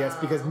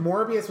Morbius because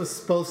Morbius was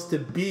supposed to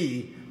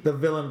be the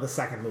villain of the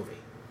second movie.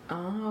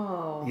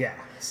 Oh. Yeah.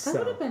 That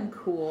would have been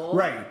cool.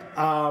 Right.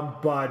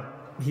 But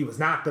he was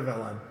not the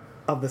villain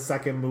of the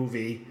second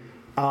movie.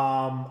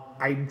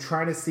 I'm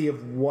trying to see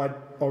of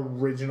what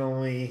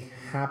originally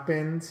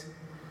happened.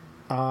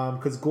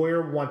 Because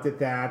Goyer wanted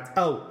that.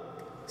 Oh,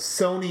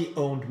 Sony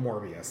owned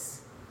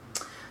Morbius.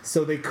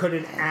 So they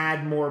couldn't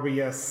add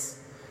Morbius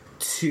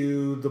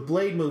to the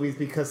Blade movies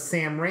because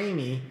Sam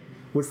Raimi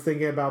was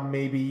thinking about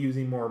maybe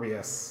using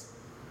Morbius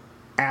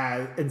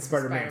as in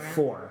Spider-Man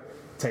 4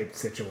 type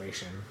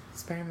situation.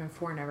 Spider-Man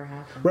 4 never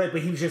happened. Right,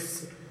 but he was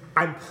just...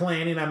 I'm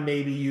planning on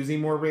maybe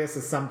using Morbius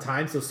at some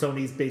time, so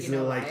Sony's basically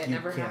you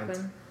can't.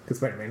 Because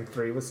Spider-Man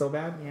 3 was so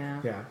bad?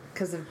 Yeah.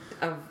 Because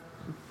of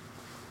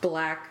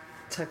black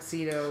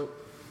tuxedo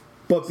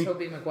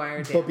Tobey Maguire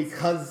dance. But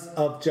because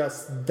of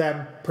just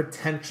them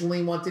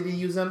potentially wanting to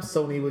use them,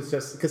 Sony was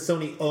just... Because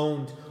Sony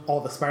owned all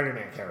the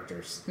Spider-Man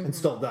characters, and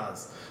still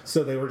does.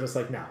 So they were just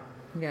like, no.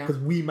 Yeah.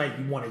 Because we might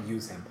want to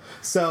use him.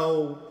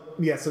 So,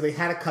 yeah, so they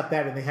had to cut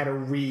that, and they had to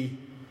redo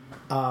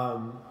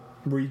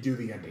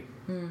the ending.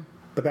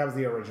 But that was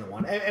the original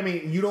one. I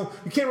mean, you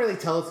can't really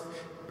tell us...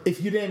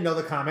 If you didn't know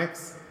the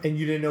comics, and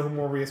you didn't know who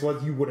Morbius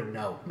was, you wouldn't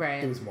know.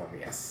 Right. It was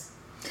Morbius.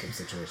 Same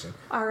situation.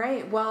 All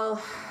right,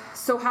 well...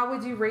 So how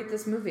would you rate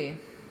this movie?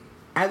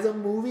 As a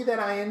movie that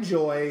I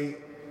enjoy,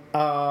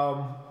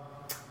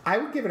 I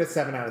would give it a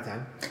 7 out of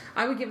 10.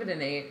 I would give it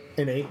an 8.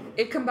 An 8?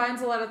 It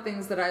combines a lot of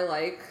things that I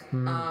like.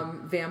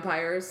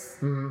 Vampires.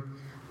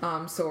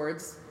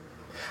 Swords.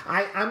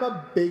 I'm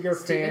a bigger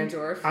Steven fan.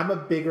 Dorff. I'm a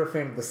bigger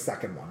fan of the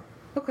second one.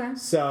 Okay.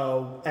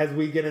 So as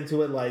we get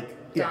into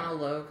it,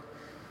 Donald Logue.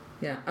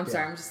 Yeah, I'm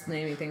sorry, I'm just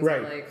naming things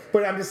right. I like.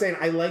 But I'm just saying,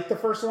 I like the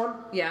first one.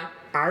 Yeah.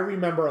 I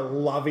remember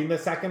loving the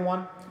second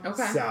one.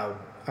 Okay. So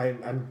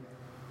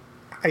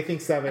I think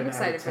 7 out of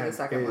 10 for the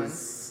second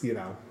is,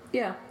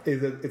 yeah,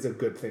 is a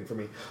good thing for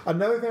me.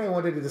 Another thing I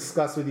wanted to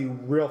discuss with you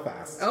real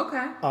fast.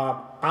 Okay.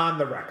 On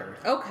the record.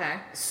 Okay.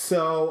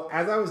 So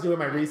as I was doing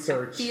my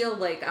research, I feel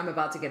like I'm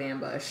about to get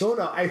ambushed. No,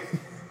 I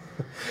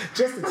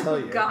just to tell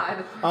you.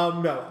 God.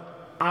 No.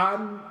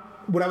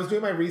 When I was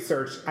doing my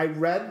research, I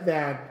read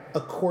that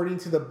according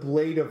to the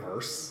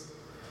Bladeverse,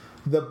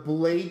 the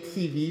Blade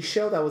TV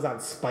show that was on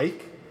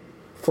Spike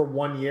for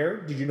 1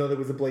 year. Did you know there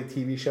was a Blade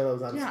TV show that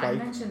was on Spike? Yeah, I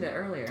mentioned it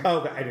earlier. Oh,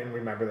 okay. I didn't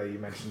remember that you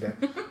mentioned it.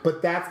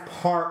 But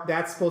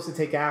that's supposed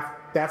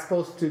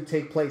to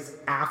take place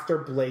after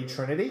Blade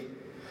Trinity.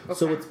 Okay.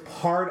 So it's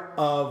part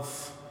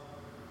of...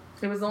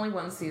 It was only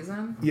one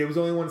season? Yeah, it was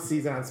only one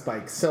season on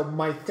Spike. So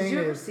my thing is... Did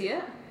you ever see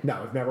it?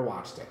 No, I've never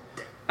watched it.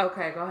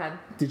 Okay, go ahead.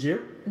 Did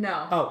you?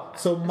 No. Oh,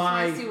 so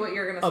I see what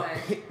you're going to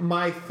say.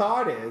 My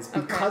thought is,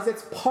 because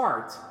it's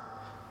part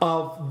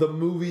of the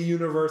movie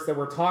universe that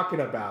we're talking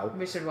about...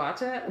 We should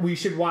watch it? We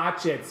should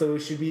watch it, so it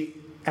should be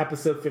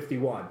episode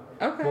 51.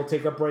 Okay. We'll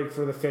take a break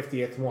for the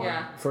 50th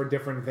one for a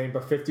different thing,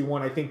 but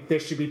 51, I think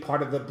this should be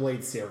part of the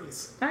Blade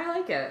series. I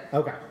like it.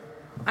 Okay.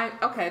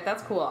 Okay,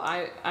 that's cool.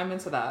 I'm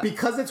into that.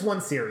 Because it's one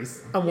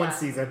series, one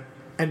season,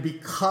 and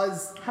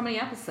because... How many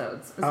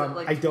episodes? Is it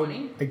like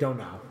 20? I don't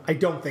know. I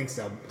don't think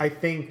so. I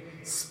think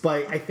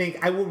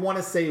I would want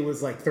to say it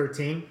was like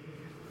 13,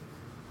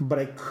 but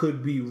I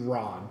could be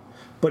wrong.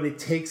 But it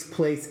takes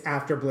place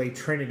after Blade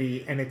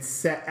Trinity, and it's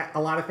set...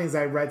 A lot of things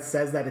I read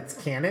says that it's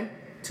canon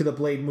to the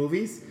Blade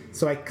movies,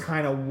 so I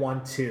kind of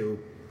want to...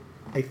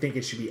 I think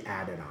it should be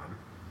added on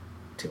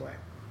to it.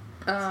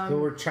 So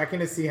we're checking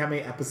to see how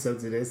many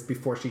episodes it is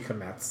before she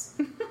commits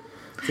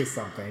to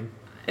something.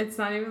 It's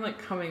not even like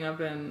coming up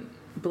in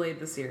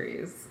Blade the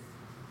series.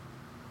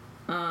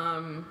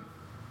 12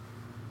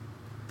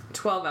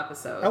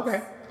 episodes.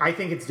 Okay. I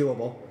think it's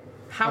doable.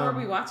 How are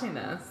we watching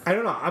this? I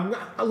don't know.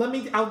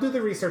 I'll do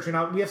the research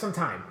and we have some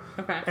time.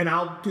 Okay. And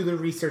I'll do the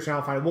research and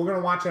I'll find it. We're going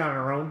to watch it on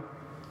our own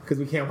because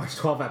we can't watch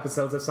 12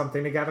 episodes of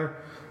something together.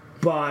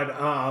 But,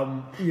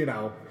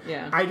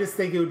 yeah. I just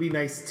think it would be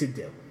nice to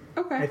do.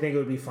 Okay. I think it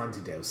would be fun to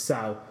do.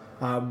 So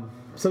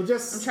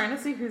just... I'm trying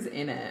to see who's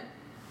in it.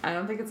 I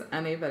don't think it's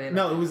anybody.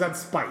 No, it was on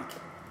Spike.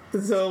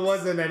 So it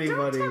wasn't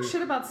anybody. Don't talk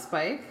shit about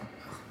Spike.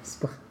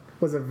 Spike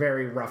was a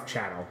very rough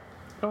channel.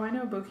 Oh, I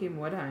know Bokeem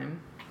Woodbine.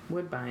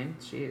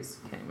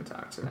 Jeez, can't even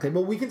talk to that. Okay,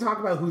 but we can talk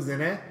about who's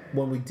in it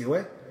when we do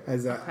it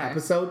as an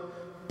episode.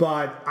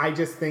 But I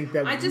just think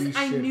that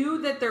I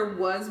knew that there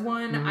was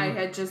one. Mm-hmm. I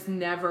had just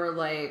never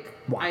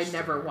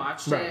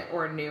watched it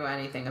or knew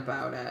anything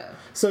about it.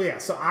 So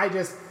I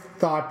just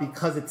thought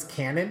because it's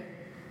canon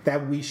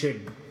that we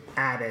should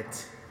add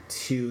it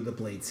to the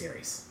Blade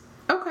series.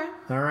 Okay.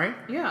 All right?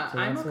 Yeah, so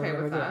I'm okay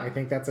with that. I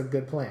think that's a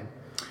good plan.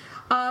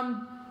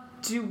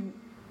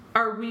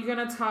 Are we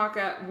going to talk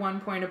at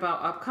one point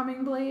about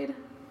upcoming Blade?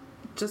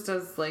 Just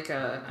as I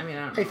don't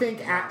know. I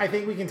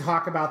think we can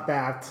talk about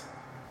that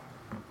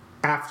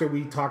after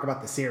we talk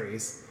about the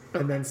series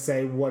and then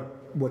say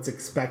what's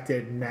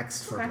expected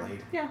next for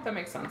Blade. Yeah, that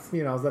makes sense.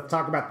 Let's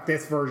talk about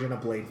this version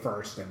of Blade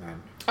first and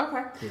then.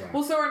 Okay. Yeah.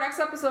 Well, so our next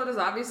episode is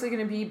obviously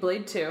going to be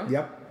Blade 2.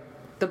 Yep.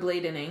 The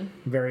Blade inning.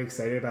 Very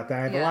excited about that.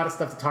 I have a lot of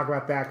stuff to talk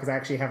about that because I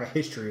actually have a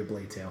history of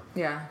Blade 2.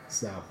 Yeah.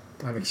 So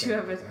I'm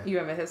excited. You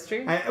have a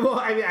history?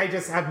 I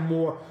just have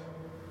more.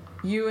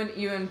 You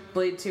and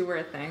Blade 2 were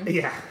a thing?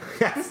 Yeah.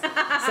 Yes.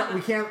 So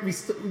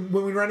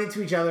when we run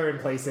into each other in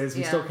places,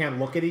 we still can't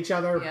look at each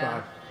other.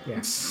 Yeah. But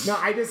yeah. No,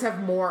 I just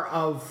have more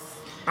of.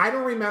 I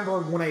don't remember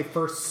when I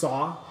first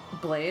saw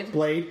Blade,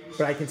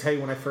 but I can tell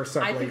you when I first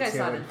saw Blade 2. I think I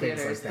saw it in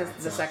theaters. Like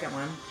the second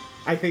one.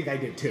 I think I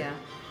did too. Yeah.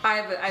 I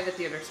have a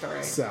theater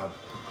story. So.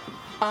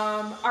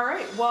 All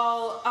right.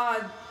 Well,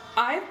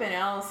 I've been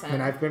Allison.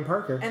 And I've been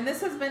Parker. And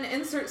this has been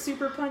Insert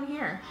Super Pun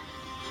Here.